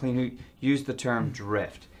Charles McLean who used the term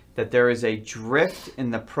drift. That there is a drift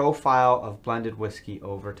in the profile of blended whiskey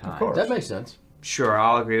over time. Of course. That makes sense. Sure,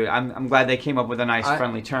 I'll agree. I'm glad they came up with a nice,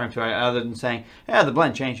 friendly term to it, other than saying, "Yeah, the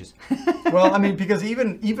blend changes." Well, I mean, because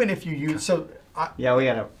even if you use Yeah, we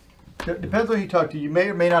gotta. it depends on who you talk to. You may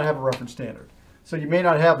or may not have a reference standard. So you may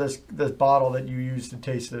not have this bottle that you use to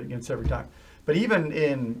taste it against every time. But even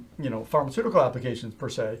in pharmaceutical applications per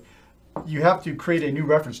se, you have to create a new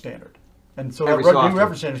reference standard. And so that Every so new often.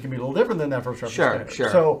 reference standard is going to be a little different than that first reference Sure, standard.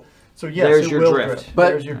 sure. So yes, There's it your will drift.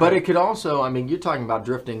 There's your But drift. it could also, I mean, you're talking about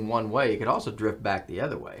drifting one way. It could also drift back the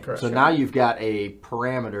other way. Correct. So Sure. now you've got a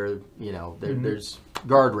parameter. There's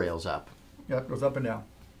guardrails up. Yeah, it goes up and down.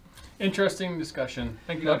 Interesting discussion.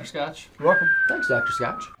 Thank you, Dr. Scotch. You're welcome. Thanks, Dr.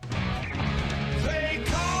 Scotch. They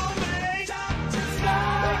call me Dr.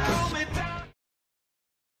 Scotch. They call me Dr.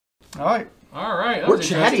 All right. All right. that We're was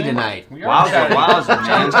chatty interesting. tonight. We are chatty. Wowza,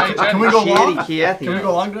 man. Chatty, chatty. Can we go Shady long? Keith. Can we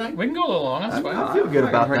go long tonight? We can go a little long. That's fine. I feel good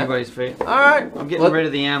about Hurt that. anybody's feet. All right. I'm getting Let- rid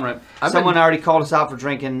of the AMRIP. I've Someone been- already called us out for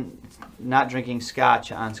not drinking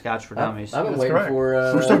scotch on Scotch for Dummies. I've been That's waiting correct. for.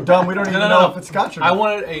 We're so dumb we don't even know if it's scotch or I not.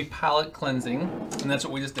 wanted a palate cleansing, and that's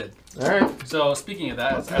what we just did. All right. So speaking of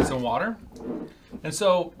that, let's add some water. And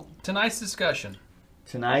so tonight's discussion.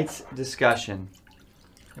 Tonight's discussion.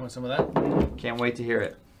 You want some of that? Can't wait to hear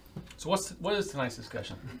it. So what is tonight's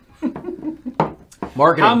discussion?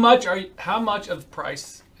 Marketing. How much of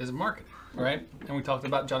price is marketing, right? And we talked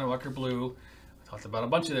about Johnny Walker Blue. We talked about a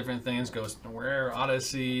bunch of different things. Ghost Nowhere,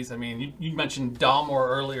 Odysseys. I mean, you mentioned Dalmore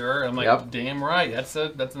earlier. I'm like, Yep. damn right. That's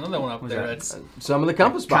another one up there. that? That's Some of the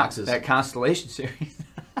compass boxes. That Constellation series.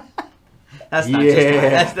 That's not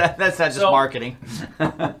Yeah. just that's not just So- marketing.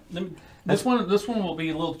 this one will be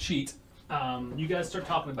a little cheat. You guys start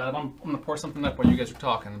talking about it. I'm going to pour something up while you guys are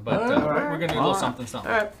talking, but we're going to do a little something. All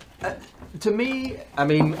right. To me, I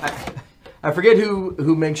mean, I forget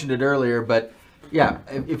who mentioned it earlier, but yeah,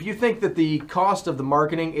 if you think that the cost of the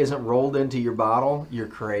marketing isn't rolled into your bottle, you're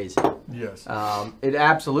crazy. Yes. It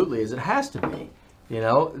absolutely is. It has to be.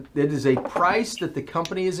 It is a price that the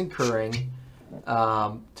company is incurring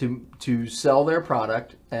to sell their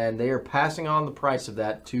product, and they are passing on the price of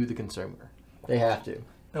that to the consumer. They have to.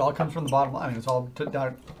 It all comes from the bottom line. It's all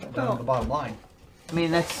down to the bottom line. I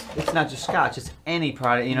mean, it's not just Scotch. It's any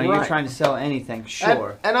product. You're Right. trying to sell anything.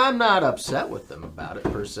 Sure. And I'm not upset with them about it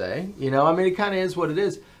per se. I mean, it kind of is what it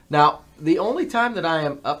is. Now, the only time that I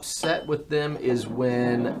am upset with them is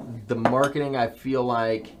when the marketing, I feel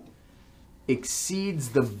like, exceeds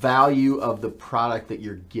the value of the product that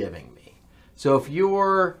you're giving me. So if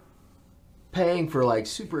you're paying for like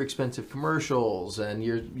super expensive commercials and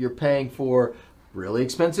you're paying for really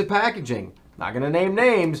expensive packaging, not going to name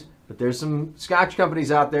names, but there's some Scotch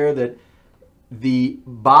companies out there that the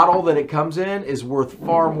bottle that it comes in is worth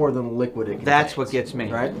far more than the liquid it contains. That's what gets me.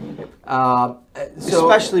 Right?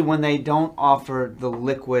 Especially when they don't offer the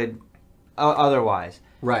liquid otherwise.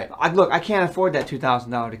 Right. Look, I can't afford that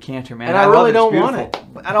 $2,000 decanter, man. And I love really it, it's don't want beautiful.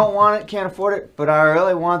 But I don't want it, can't afford it, but I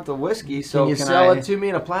really want the whiskey. So Can you sell it to me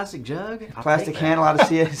in a plastic jug? I'll plastic take that. handle out of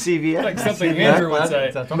CVS? like something Andrew would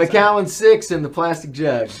say. That's what I'm saying. Macallan 6 in the plastic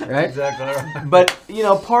jug, right? Exactly. Right. But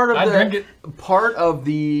part I'd drink it. of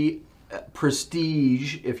the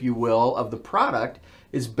prestige, if you will, of the product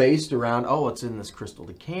is based around it's in this crystal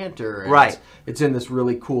decanter, and Right. It's in this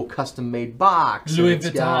really cool custom-made box. Louis and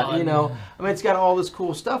it's got, Vuitton. it's got all this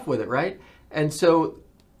cool stuff with it, right? And so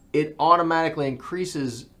it automatically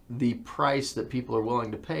increases the price that people are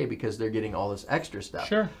willing to pay because they're getting all this extra stuff.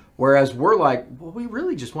 Sure. Whereas we're like, well, we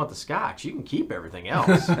really just want the Scotch. You can keep everything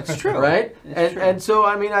else. That's true. Right? That's true. And so,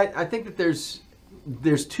 I mean, I think that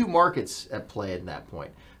there's two markets at play at that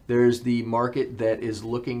point. There's the market that is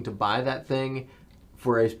looking to buy that thing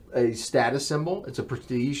for a status symbol. It's a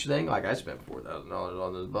prestige thing. Like, I spent $4,000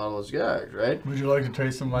 on this bottle of Scotch, right? Would you like to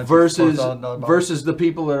taste some like Versus $4,000 bottle? versus the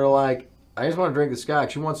people that are like, I just want to drink the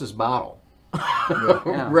Scotch. Who wants this bottle?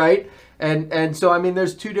 Yeah. Right? And so, I mean,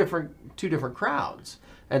 there's two different crowds.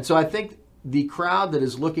 And so I think the crowd that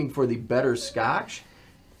is looking for the better Scotch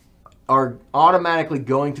are automatically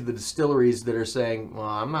going to the distilleries that are saying, well,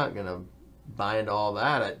 I'm not going to buy into all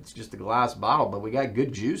that. It's just a glass bottle, but we got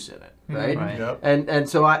good juice in it, right? Right. Yep. And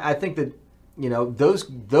so I think that,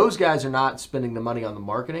 those guys are not spending the money on the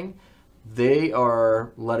marketing. they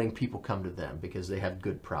are letting people come to them because they have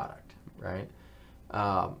good product, right?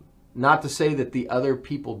 Not to say that the other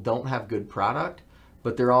people don't have good product,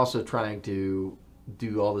 but they're also trying to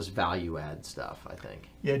do all this value add stuff, I think.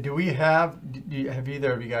 Yeah, have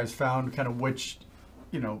either of you guys found kind of which,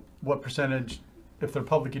 what percentage, if they're a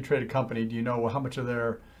publicly traded company, do you know how much of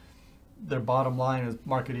their bottom line is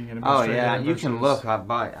marketing and administrative? Oh, yeah, you versus- can look. I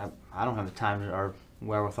don't have the time or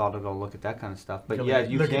wherewithal to go look at that kind of stuff. But yeah,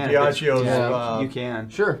 you look can. at Diageo's, You can.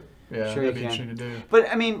 Sure. Yeah, Sure that'd you be can. interesting to do. But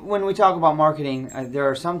I mean, when we talk about marketing, there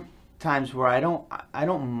are some times where I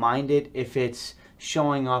don't mind it if it's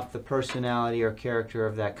showing off the personality or character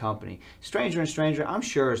of that company. Stranger and Stranger, I'm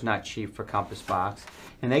sure, is not cheap for Compass Box,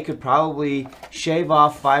 and they could probably shave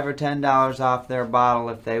off $5 or $10 off their bottle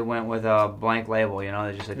if they went with a blank label. They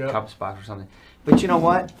just said Compass Box or something. But you know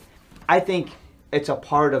what? I think it's a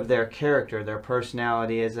part of their character, their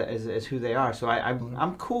personality as who they are. So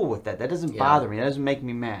I'm cool with that. That doesn't bother me. That doesn't make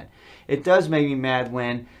me mad. It does make me mad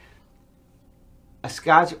when a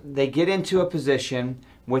Scotch, they get into a position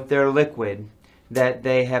with their liquid that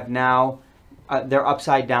they have now, they're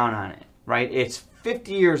upside down on it, right? It's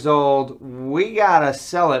 50 years old. We got to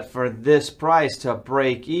sell it for this price to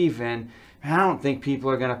break even. I don't think people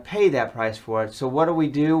are going to pay that price for it. So what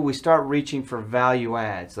do? We start reaching for value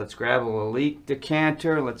adds. Let's grab a Lalique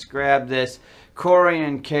decanter. Let's grab this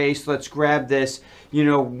Corian case. Let's grab this,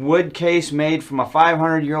 wood case made from a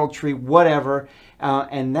 500-year-old tree, whatever.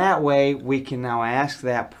 And that way we can now ask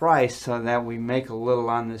that price so that we make a little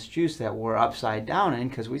on this juice that we're upside down in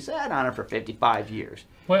because we sat on it for 55 years.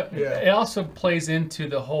 Well, it also plays into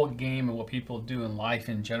the whole game and what people do in life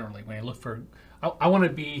in general. Like when you look for, I want to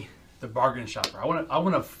be the bargain shopper. I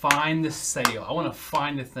want to find the sale. I want to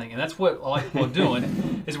find the thing, and that's what a lot of people are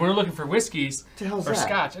doing. Is when we're looking for whiskeys or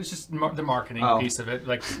Scotch. It's just the marketing piece of it.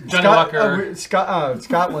 Like Johnny Walker.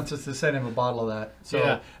 Scott wants us to send him a bottle of that. So.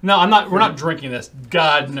 Yeah. No, I'm not. We're not drinking this.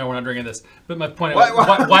 God, no, we're not drinking this. But my point is,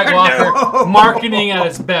 White Walker marketing at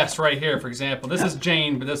its best, right here. For example, this is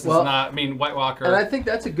Jane, but this is not. I mean, White Walker. And I think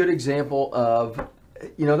that's a good example of.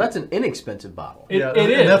 That's an inexpensive bottle. It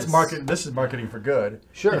and is. That's marketing. This is marketing for good.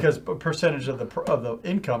 Sure. Because a percentage of the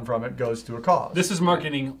income from it goes to a cause. This is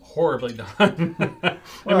marketing horribly done.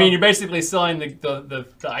 I mean, you're basically selling the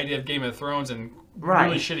idea of Game of Thrones and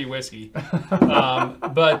really shitty whiskey.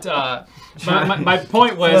 But my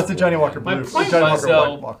point was, so that's the Johnny Walker Blue. My point Johnny was, Walker,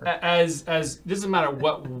 though, White Walker. as doesn't matter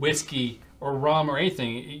what whiskey or rum or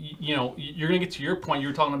anything, you're gonna get to your point. You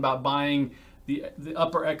were talking about buying the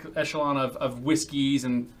upper echelon of whiskeys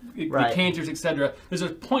and decanters, etc. There's a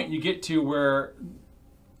point you get to where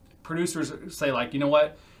producers say, like, you know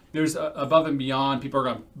what, there's above and beyond. People are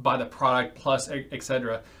going to buy the product plus,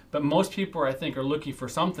 etc. But most people, I think, are looking for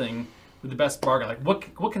something with the best bargain. Like,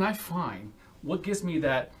 what can I find? What gives me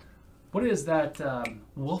that? What is that?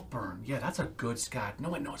 Wolfburn. Yeah, that's a good Scotch. No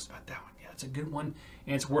one knows about that one. Yeah, it's a good one,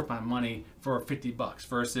 and it's worth my money for $50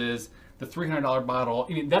 versus the $300 bottle.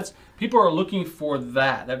 I mean, that's people are looking for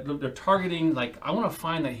that. They're targeting, like, I want to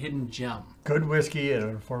find that hidden gem. Good whiskey at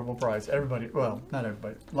an affordable price. Everybody, well, not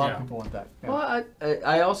everybody. A lot of people want that. Yeah. Well,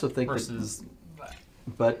 I also think Versus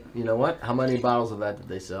but you know what? How many bottles of that did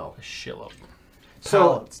they sell? a shitload.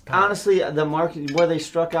 So honestly, the market where they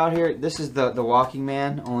struck out here, this is the Walking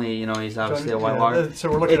Man. Only he's obviously a White Walker.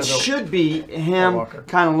 So we're looking It should be him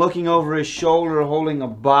kind of looking over his shoulder, holding a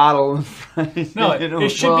bottle in front. No, it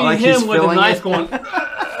should be him with a knife going.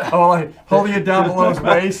 like holding it down below his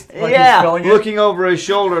waist. Like Yeah, he's filling it. looking over his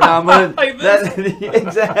shoulder now. Like this.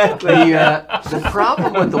 Exactly. The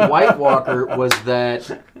problem with the White Walker was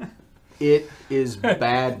that it is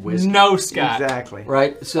bad whiskey. No Scott. Exactly.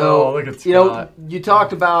 Right? So, look at Scott. you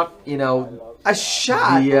talked about, A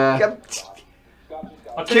shot. I'll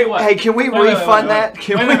tell you what. Hey, can we refund that?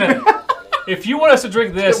 Can Wait a minute. If you want us to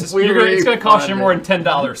drink this, it's going to cost you more than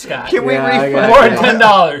 $10, Scott. Can we refund? More than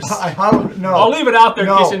 $10. No. I'll leave it out there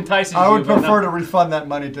in case it entices you. I would but prefer to refund that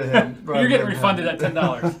money to him. You're getting refunded at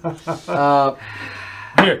 $10. uh,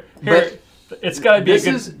 Here. It's got to be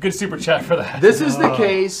a good super chat for that. this is the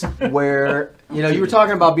case where, you were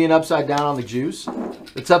talking about being upside down on the juice.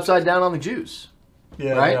 It's upside down on the juice.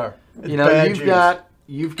 Yeah, right? they are. It's bad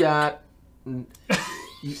You've juice. got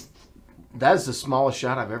that is the smallest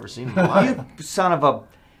shot I've ever seen in my life. You son of a...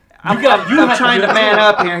 I'm trying to man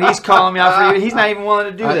up here. He's calling me out for you. He's not even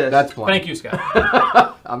willing to do this. That's plenty. Thank you, Scott.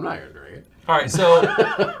 I'm not going to drink it. All right, so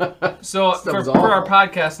for our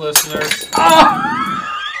podcast listeners,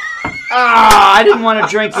 I didn't want to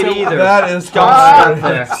drink it either. That is Don't stop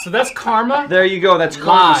there. so that's Karma. There you go. That's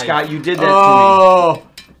karma, Live. Scott. You did that to me.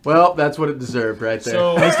 Well, that's what it deserved right there.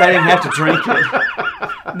 So At least I didn't have to drink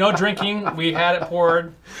it. no drinking. We had it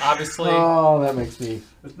poured, obviously. Oh, that makes me.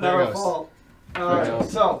 It's There not it our goes. fault. There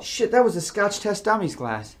So, Shit, that was a Scotch Test Dummies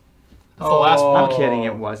glass. That's the last one. I'm kidding,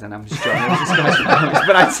 it wasn't. I'm just joking. It was a Scotch Dummies,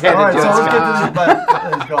 but I said all right, it. so Just let's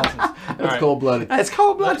get to these glasses. That's right. cold-blooded. It's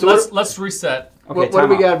cold blood. Let's reset. Okay, what do time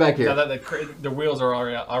we out. got back here? Now that the wheels are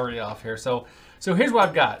already off here. So here's what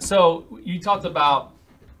I've got. So you talked about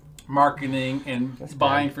marketing and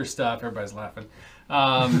buying for stuff. Everybody's laughing.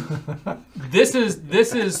 This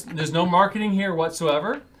is there's no marketing here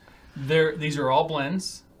whatsoever. These are all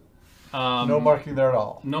blends. No marking there at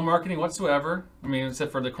all. No marketing whatsoever. I mean,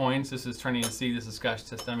 except for the coins. This is Trinity and C. This is Scotch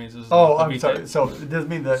Test Dummies. This is Oh, I'm Vitae. sorry. So it doesn't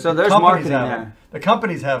mean that So the there's companies marketing haven't. there. The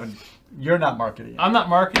companies haven't. You're not marketing it. I'm not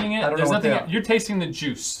marketing it. I don't There's know what nothing. they are. You're tasting the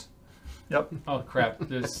juice. Yep. Oh crap!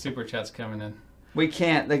 There's super chats coming in. We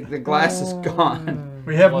can't. The glass is gone.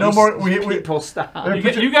 We have Well, no you more. We People stop. There-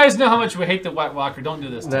 You guys know how much we hate the White Walker. Don't do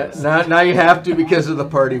this to us. Now you have to because of the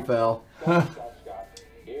party foul.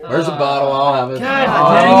 Where's the bottle? I'll have it. God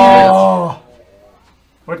dang Oh.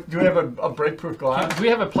 What, do we have a break-proof glass? Do we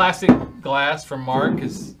have a plastic glass from Mark?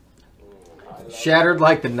 'Cause Shattered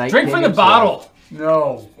like the night. drink King from the himself. bottle.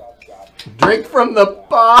 No. Drink from the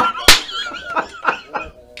bottle.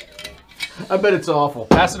 I bet it's awful.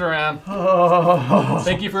 Pass it around. Oh.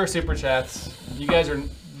 Thank you for your super chats. You guys are.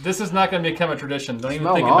 This is not going to become a tradition. Don't even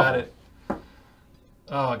Smell think awful. about it.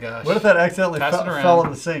 Oh gosh. What if that accidentally Pass it around. fell in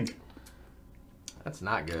the sink? That's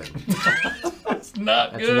not good. It's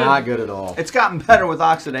not That's good. not good at all. It's gotten better with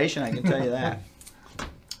oxidation, I can tell you that.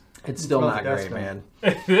 It's still smells not like great, Esco. man.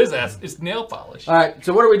 It is. It's nail polish. All right,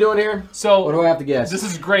 so what are we doing here? So What do I have to guess? this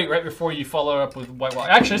is great. Right before you follow up with White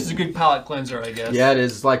Walker. Actually, this is a good palate cleanser, I guess. Yeah, it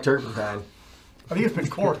is. It's like turpentine. I think it's been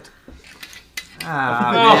corked.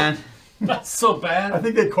 Ah, No. man. That's so bad. I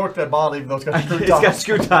think they corked that bottle even though it's got screw It's top. got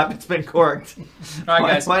screw top. It's been corked. All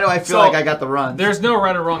right, guys. Why do I feel So, like I got the run? There's no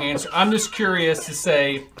right or wrong answer. I'm just curious to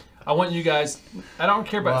say, I want you guys, I don't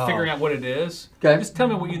care about Wow. figuring out what it is. Okay. Just tell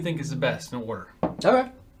me what you think is the best in order. All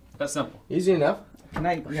right, That's simple. easy enough. Can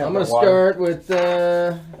I, I'm going to start with.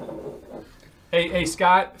 Hey,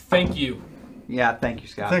 Scott, thank you. Yeah, thank you,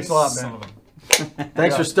 Scott. Thanks a lot, Son man. of a-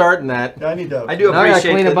 Thanks for starting that. Yeah, I need to. I do Now I gotta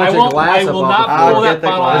appreciate clean a that. bunch I of won't. glass I up will off not the floor. pull I'll that get the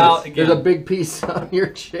bottle glass. out again. There's a big piece on your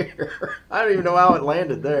chair. I don't even know how it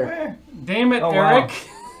landed there. Damn it, Oh, wow.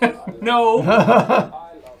 Eric. No.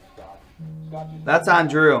 That's on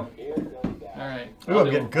Drew. All right. Ooh, I'm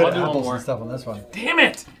getting good I'll do one apples more. and stuff on this one. Damn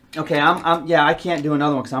it. Okay, yeah, I can't do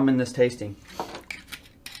another one because I'm in this tasting.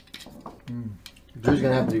 Drew's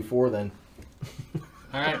going to have to do 4 then.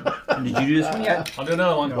 All right. Did you do this one yet? I'll do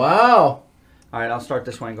another one. Wow. All right, I'll start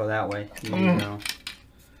this one and go that way. You know.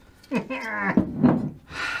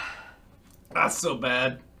 That's so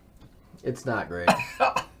bad. It's not great.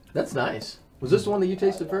 That's nice. Was this the one that you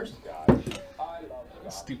tasted first?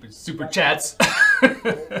 Stupid super chats.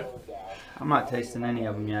 I'm not tasting any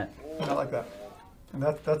of them yet. I like that. And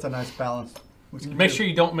that's a nice balance. Make sure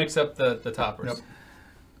you don't mix up the toppers.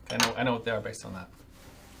 Yep. I know what they are based on that.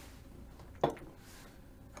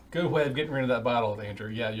 Good way of getting rid of that bottle, Andrew.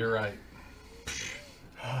 Yeah, you're right.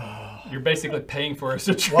 You're basically paying for us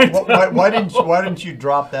to drink. Why didn't you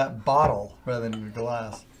drop that bottle rather than the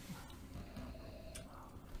glass?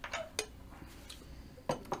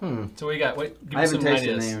 So we got. Wait, give I me haven't some tasted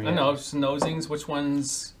ideas. any of them I yet. know some nosings. Which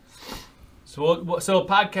ones? So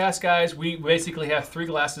podcast guys, we basically have 3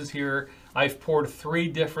 glasses here. I've poured 3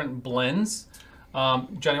 different blends.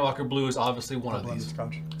 Johnny Walker Blue is obviously one of Blended these.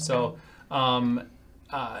 scotch. So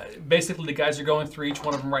basically, the guys are going through each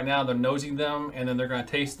one of them right now. They're nosing them, and then they're going to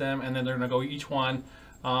taste them, and then they're going to go each one.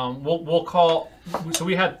 We'll call. So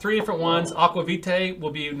we had 3 different ones. Aqua Vitae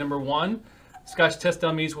will be number 1. Scotch Test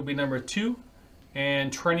Dummies will be number 2,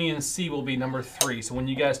 and Trinity and C will be number 3. So when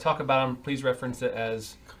you guys talk about them, please reference it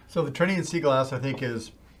as. So the Trinity and Sea glass, I think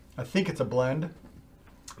it's a blend.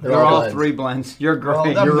 They're all blends. 3 blends. You're Well,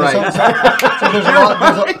 great. that- You're right.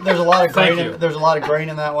 So there's a lot of Thank grain. you. There's a lot of grain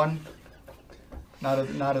in that one. Not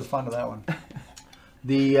as fun to that one.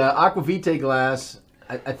 The Aqua Vitae glass,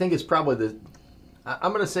 I think is probably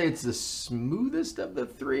I'm going to say it's the smoothest of the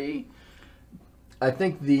 3. I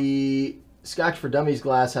think the Scotch for Dummies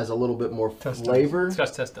glass has a little bit more Test flavor.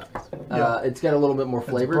 Scotch Test Dummies. It's got a little bit more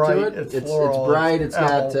flavor bright, to it. it's floral, bright. it's It's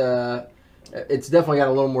got. apple. It's definitely got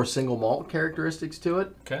a little more single malt characteristics to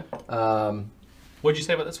it. Okay. Um, What'd you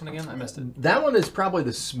say about this one again? I missed it. that one is probably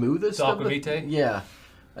the smoothest. The of Aqua Vitae? Yeah,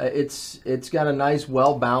 it's got a nice,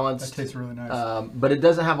 well That balanced. tastes really nice. But it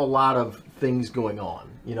doesn't have a lot of things going on.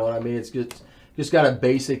 You know what I mean? It's just got a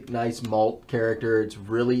basic, nice malt character. It's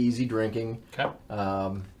really easy drinking. Okay.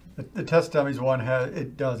 It's The Test Dummies one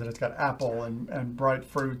it does it. It's got apple and bright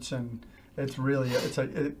fruits, and it's really it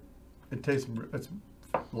tastes it's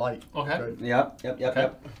light. Okay. Good. Yep.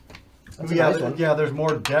 That's a nice one. Yeah. There's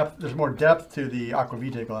more depth. There's more depth to the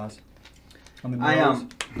Aquavite glass. On the nose.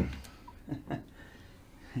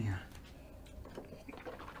 Yeah.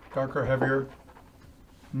 Darker, heavier.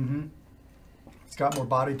 Mm-hmm. It's got more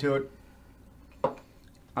body to it. All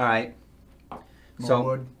right. More So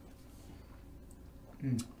wood.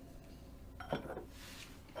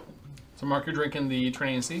 So, Mark, you're drinking the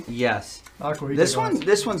Trinity Sea? yes, Aquavite this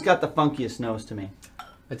glass. one's got the funkiest nose to me.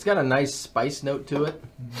 It's got a nice spice note to it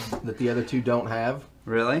that the other two don't have.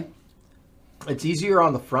 Really? It's easier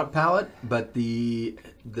on the front palate, but the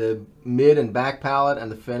mid and back palate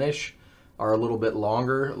and the finish are a little bit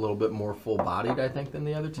longer, a little bit more full-bodied, I think, than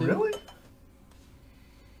the other two. Really?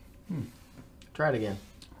 Try it again.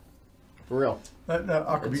 For real. That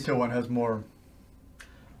Aquavite one has more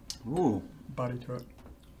Ooh. body to it.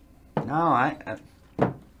 No,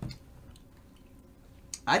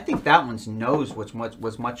 I think that one's nose was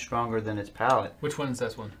much stronger than its palate. Which one is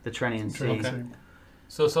this one? The Trinity and Sea. Okay.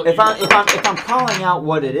 So If I'm calling out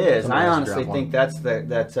what it is, Somebody I else honestly grab think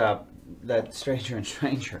one. that's Stranger and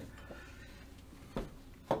Stranger.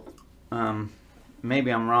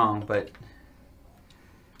 Maybe I'm wrong, but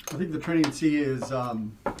I think the Trinity Sea is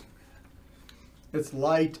it's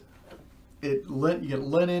light. You get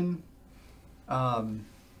linen, cotton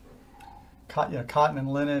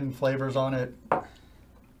and linen flavors on it.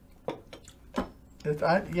 It's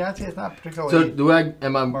not particularly. So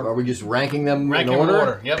are we just ranking them ranking in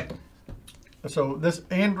order? Yep. So this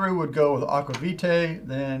Andrew would go with Aquavite,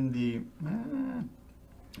 then the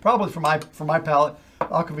probably for my palate,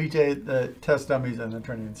 Aquavite, the Test Dummies, and the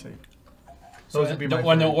Trinity Sea. So Those would be my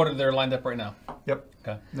no three. order they're lined up right now. Yep.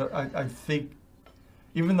 Okay. No, I think,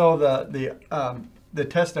 even though the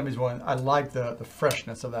Test Dummies one, I like the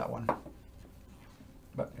freshness of that one.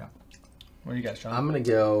 But yeah. Where you guys, Sean? I'm going to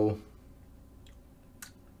go...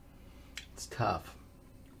 It's tough.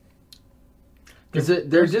 Because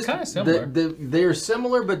they're just kinda similar. They're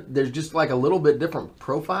similar, but there's just like a little bit different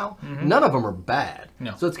profile. Mm-hmm. None of them are bad.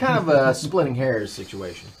 No. So it's kind of a splitting hairs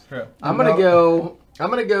situation. True. I'm gonna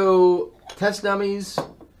go Test Dummies.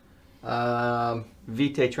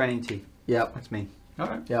 Vite Trinity. Yep. That's me. All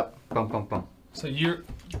right. Yep. Bum bum bum. So you're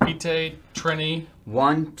Vite, Trini.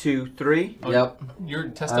 1, 2, 3. Yep. You're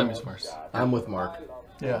Test Dummies first. I'm with Mark.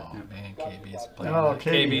 Yeah. Oh man, KB's playing. Oh,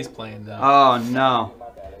 KB's playing. Oh no,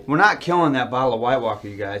 we're not killing that bottle of White Walker,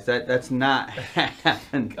 you guys. That's not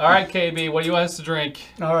happening. All right, KB, what do you want us to drink?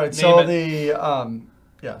 All right. Name So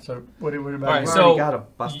it. So what about? All right, We've so already got a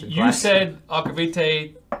busted you glass. said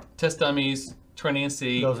Aquavite, Test Dummies, Trini and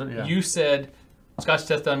C. Those are- yeah. You said Scotch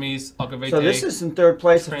Test Dummies, Aquavite. So this is in third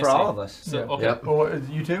place for Trinity. all of us. So, Yeah. okay. Yep. Well,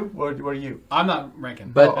 you two? What are you? I'm not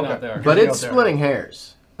ranking. But- I'm okay. not there. But Out it's there. splitting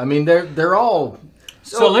hairs. I mean, they're all...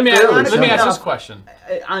 So let me fairly ask similar. this question.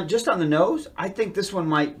 Just on the nose, I think this one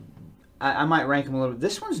might. I might rank them a little bit.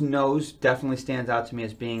 This one's nose definitely stands out to me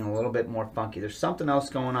as being a little bit more funky. There's something else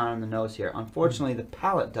going on in the nose here. Unfortunately, the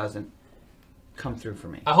palate doesn't come through for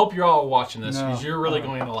me. I hope you're all watching this No. because you're really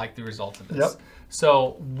going to like the results of this. Yep.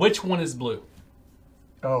 So which one is blue?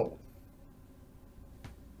 Oh.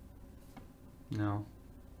 No.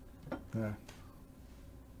 Yeah.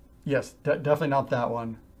 Yes, definitely not that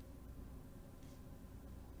one.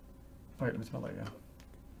 Wait, let me smell that again.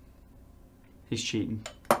 He's cheating.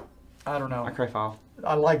 I don't know. I cry foul.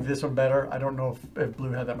 I like this one better. I don't know if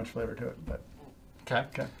blue had that much flavor to it, but Okay.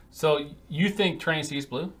 okay. So you think Trini C is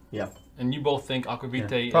blue, Yeah. and you both think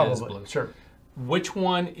Aquavite is Probably. blue. Sure. Which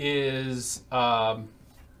one is the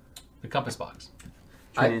Compass Box?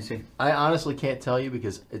 Trinity. I honestly can't tell you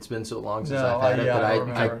because it's been so long since No, I've had I it that don't I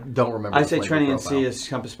remember. don't remember. I the say flavor Trinity profile. C is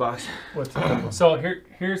Compass Box. What's that? So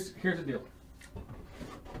here's the deal.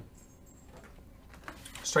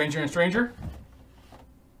 Stranger and Stranger,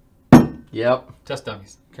 Yep. Test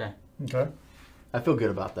Dummies. Okay. Okay. I feel good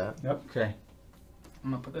about that. Yep. Okay.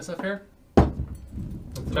 I'm gonna put this up here.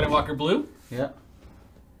 Johnny Walker Blue, Yep.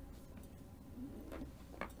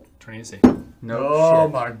 Trinity C. No Oh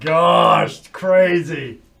shit. my gosh, it's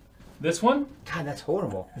crazy. This one, God, that's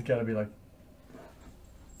horrible. It's got to be like.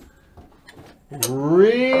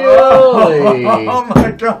 Really? Oh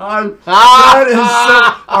my god. That is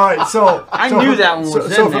so. All right, so I so knew for- that one was so,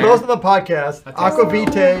 in so for there. those on the podcast, That's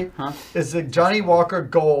Aquavite Huh? is the Johnny Walker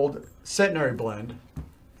Gold Centenary blend.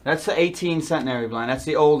 That's the 18 centenary blend. That's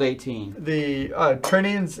the old 18. The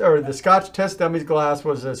Trinity or the Scotch Test Dummies glass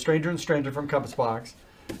was a Stranger and Stranger from Compass Box,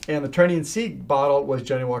 and the Trinity and Sea bottle was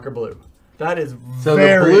Johnny Walker Blue. That is So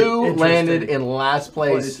very the blue interesting. landed in last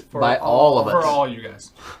place For by all of us. for all you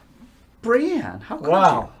guys. Brienne, how could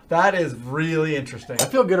Wow, that is really interesting. I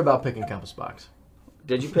feel good about picking Compass Box. you?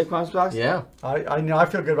 Did you pick Compass Box? Yeah. I know. I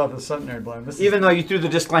feel good about the Centenary blend. This is, Even though you threw the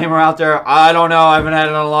disclaimer out there, I don't know, I haven't had it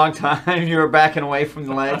in a long time. You were backing away from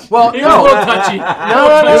the ledge. Well, It was a no, little touchy. it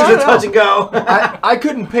was a touch and go. I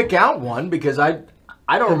couldn't pick out one because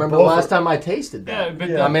I don't remember the both last are- time I tasted that. Yeah, but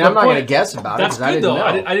Yeah. I mean, the I'm not going to point- guess about it That's because I good didn't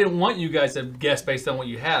though. know. I didn't want you guys to guess based on what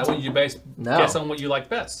you had. I want you to No. guess on what you like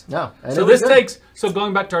best. No. And So it was this good. takes, so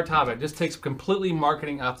going back to our topic, this takes completely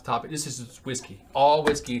marketing off the topic. This is just whiskey, all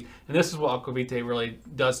whiskey, and this is what Aquavite really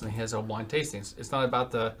does in his wine tastings. It's not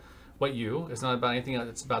about it's not about anything else.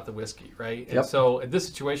 It's about the whiskey, right? And Yep. so in this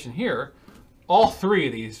situation here, all three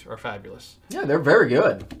of these are fabulous. Yeah, they're very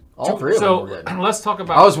good. All three of them So were good. let's talk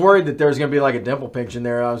about. I was worried that there was going to be like a dimple pinch in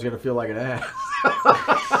there. I was going to feel like an ass.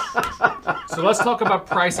 So let's talk about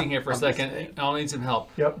pricing here for a second. I'll need some help.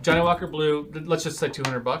 Yep. Johnny Walker Blue. Let's just say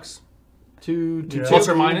 $200. Two, Yeah. Plus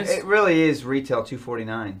or minus. It really is retail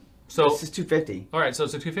 $249. So This is $250. all right. So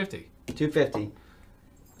it's a $250. $250.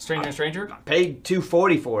 Stranger. Paid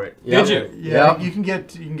 $240 for it. Yep. Did you? yeah, Yep. you can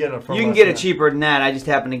get it from. You can us, get yeah. it cheaper than that. I just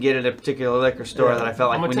happened to get it at a particular liquor store Yeah. that I felt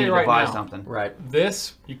like I'm gonna we tell needed you to right buy now. something. Right.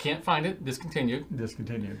 This you can't find it. Discontinued.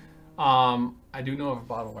 Discontinued. I do know of a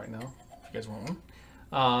bottle right now. If you guys want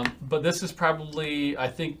one. But this is probably I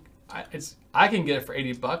think I can get it for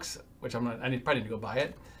 $80, which probably need to go buy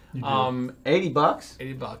it. $80?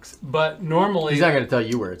 $80. But normally He's not going to tell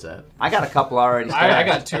you where it's at. I got a couple already. I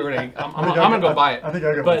got two already. I'm gonna go buy it. I think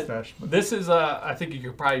I got my But stash. this is I think you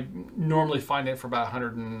could probably normally find it for about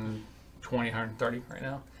 120, 130 right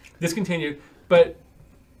now. Discontinued, but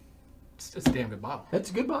it's a damn good bottle. It's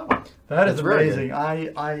a good bottle. That is That's very amazing.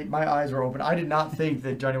 I my eyes were open. I did not think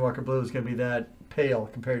that Johnny Walker Blue was going to be that pale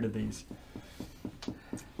compared to these.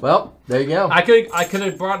 Well, there you go. I could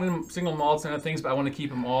have brought in single malts and other things, but I want to keep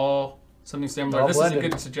them all something similar. All This blended. is a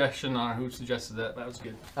good suggestion on who suggested that. That was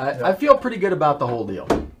good. I feel pretty good about the whole deal,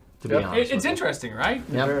 to be Yep. honest. It's with you. interesting, right?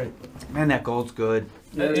 Yep. Very. Man, that gold's good.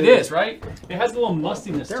 It is, right? It has a little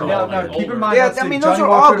mustiness to it. They're all like good. Keep in older. mind- Yeah, let's I see, mean, those Johnny are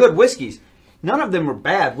all Walker- good whiskeys. None of them are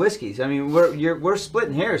bad whiskeys. I mean, we're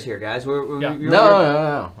splitting hairs here, guys. Yeah.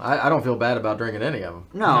 No. I don't feel bad about drinking any of them.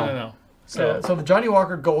 No. So the Johnny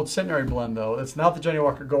Walker Gold Centenary blend, though, it's not the Johnny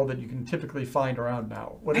Walker Gold that you can typically find around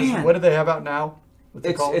now. What do they have out now? What's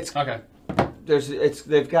it called? It's Okay.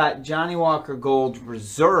 they've got Johnny Walker Gold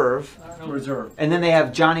Reserve, Reserve. and then they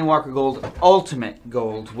have Johnny Walker Gold Ultimate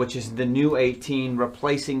Gold, which is the new 18,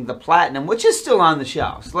 replacing the Platinum, which is still on the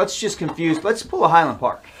shelves. Let's Let's pull a Highland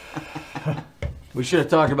Park. We should have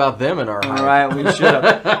talked about them in our. All right, we should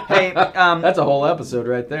have. Hey, That's a whole episode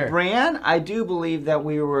right there. Brienne, I do believe that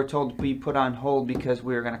we were told to be put on hold because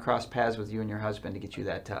we were going to cross paths with you and your husband to get you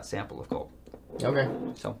that sample of gold. Okay.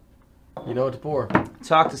 So, You know what to pour.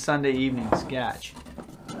 talk to Sunday evening scotch.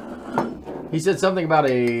 He said something about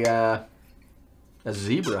a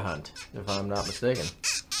zebra hunt, if I'm not mistaken.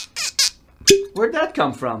 Where'd that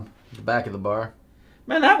come from? The back of the bar.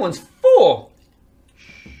 Man, that one's full.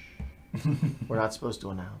 We're not supposed to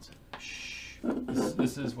announce it.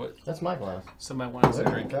 This is what That's my glass. somebody wants to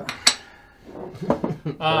drink.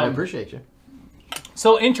 But I appreciate you.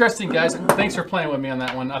 So interesting, guys. Thanks for playing with me on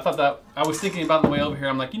that one. I thought that I was thinking about it on the way over here.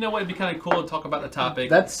 I'm like, you know what? It'd be kind of cool to talk about the topic.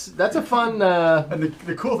 That's a fun. And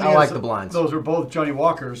the cool thing I is like the blinds. those are both Johnny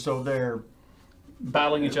Walkers, so they're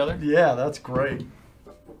Battling each other. yeah, that's great.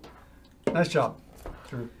 Nice job.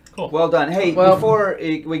 Drew. Cool. Well done. Hey, Well- before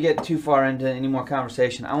we get too far into any more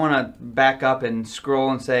conversation, I want to back up and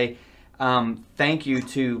scroll and say thank you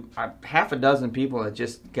to half a dozen people that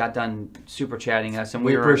just got done super chatting us. And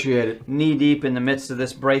We were appreciate it. knee deep in the midst of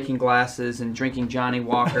this, breaking glasses and drinking Johnny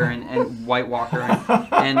Walker and White Walker.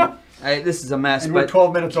 And this is a mess. And but we're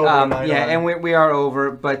 12 minutes over tonight. yeah, and we are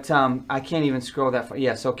over, but I can't even scroll that far.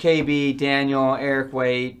 Yeah, so KB, Daniel, Eric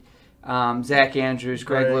Waite, Zach Andrews,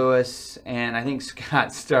 Greg Greg. Lewis, and I think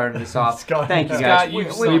Scott started us off. Scott, Thank you yeah. guys. Scott, you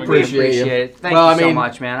we son of a appreciate you. it. Thank Well, you I so mean,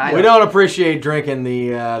 much, man. We don't appreciate drinking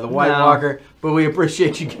the White No. Walker, but we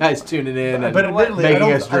appreciate you guys tuning in and But admittedly, I making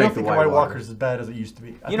don't, us I don't drink think the the White White Walker. Walker's as bad as it used to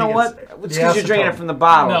be. I You know think what? It's the because you're drinking it acetone. from the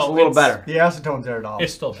bottle. No, it's a little it's- better. The acetone's there at all.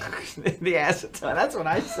 It's still bad. The acetone. That's what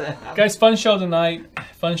I said. Guys, fun show tonight.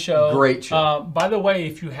 Fun show. Great show. By the way,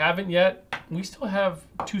 if you haven't yet, we still have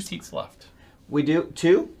 2 seats left. We do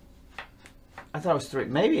 2. I thought it was 3.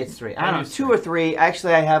 Maybe it's 3. I don't know. Maybe it's 2 or 3.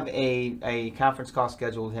 Actually, I have a conference call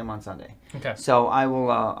scheduled with him on Sunday. Okay. So I will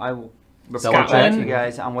report Scotland? back to you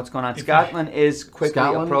guys on what's going on. Scotland is quickly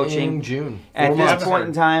Scotland approaching. in June. At 4 this months. point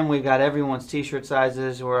in time, we've got everyone's T-shirt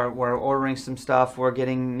sizes. We're ordering some stuff. We're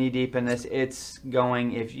getting knee deep in this. It's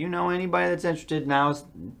going. If you know anybody that's interested, now's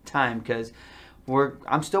time because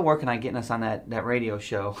I'm still working on getting us on that radio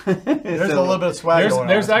show. There's a little bit of swag going on.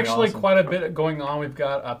 There's It's gonna be actually awesome. quite a bit going on. We've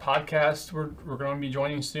got a podcast we're going to be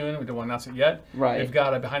joining soon. We don't want to announce it yet. Right. We've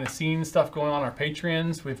got a behind the scenes stuff going on our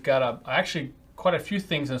Patreons. We've got actually quite a few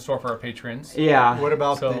things in store for our patrons. Yeah. What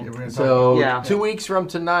about So- we're gonna talk So Yeah. 2 weeks from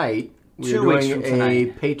tonight, we're 2 weeks doing from a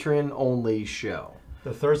tonight. patron-only show.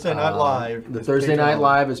 the Thursday Night Live. The is Thursday patron Night only.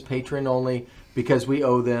 Live is patron-only because we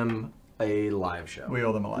owe them a live show. We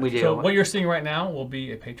owe them a live. We do. So what you're seeing right now will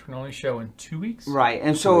be a patron-only show in 2 weeks. Right,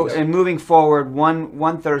 and so and moving forward,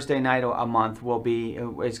 one Thursday night a month will be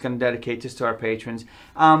it's going to dedicate just to our patrons.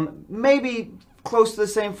 Maybe close to the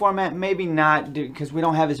same format, maybe not, because we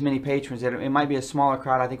don't have as many patrons. It might be a smaller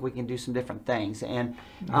crowd. I think we can do some different things. And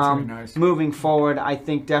really nice. moving forward, I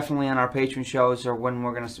think definitely on our patron shows or when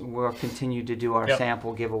we'll continue to do our Yep.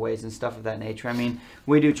 sample giveaways and stuff of that nature. I mean,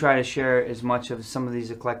 we do try to share as much of some of these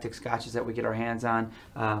eclectic scotches that we get our hands on,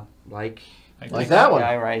 like Like that one.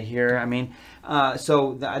 guy right here. I mean,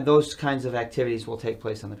 so those kinds of activities will take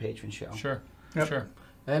place on the patron show. Sure. Yep. Sure.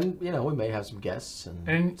 And, you know, we may have some guests and,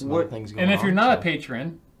 And some other things going on. And if you're not a so-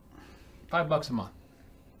 patron, $5 a month.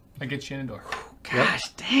 That gets you in the door. Gosh,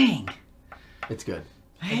 dang, It's good.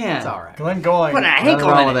 man, It's all right. Glenn going. Put a Nothing ankle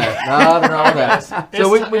wrong in with it. that. Nothing wrong with that.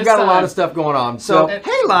 So It's we've got a lot time. of stuff going on. So, So,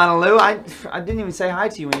 hey, Lana Lou, I didn't even say hi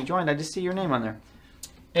to you when you joined. I just see your name on there.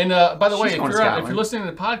 And by the way, She's if going to you're Scotland. listening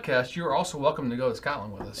to the podcast, you're also welcome to go to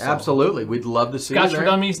Scotland with us. So. absolutely. We'd love to see you there.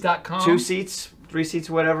 ScotchForDummies.com. 2 seats, 3 seats,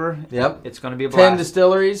 whatever. Yep. It's going to be a 10 blast.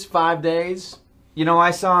 distilleries, 5 days. You know,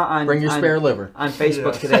 I saw on Bring your on- spare liver. on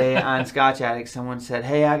Facebook Yes. today on Scotch Addict, someone said,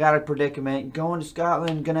 "Hey, I got a predicament. Going to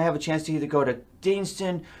Scotland, gonna have a chance to either go to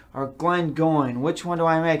Deanston or Glengoyne. Which one do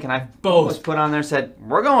I make?" And I Both. was put on there and said,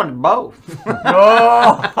 "We're going to both."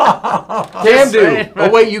 Oh! Damn, dude. saying. Oh,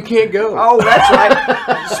 wait, you can't go. Oh, that's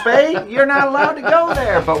right. Spade, you're not allowed to go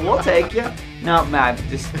there, but we'll take you. No, man,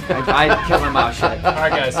 I kept my mouth shut. All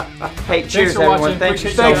right, guys. Hey, cheers, for everyone. watching. Thanks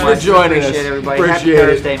Appreciate so Thanks for much. joining us. Appreciate everybody. Appreciate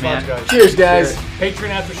Happy it. Thursday, man. Guys. Cheers, guys. Patreon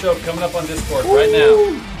after show coming up on Discord right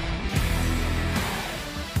now.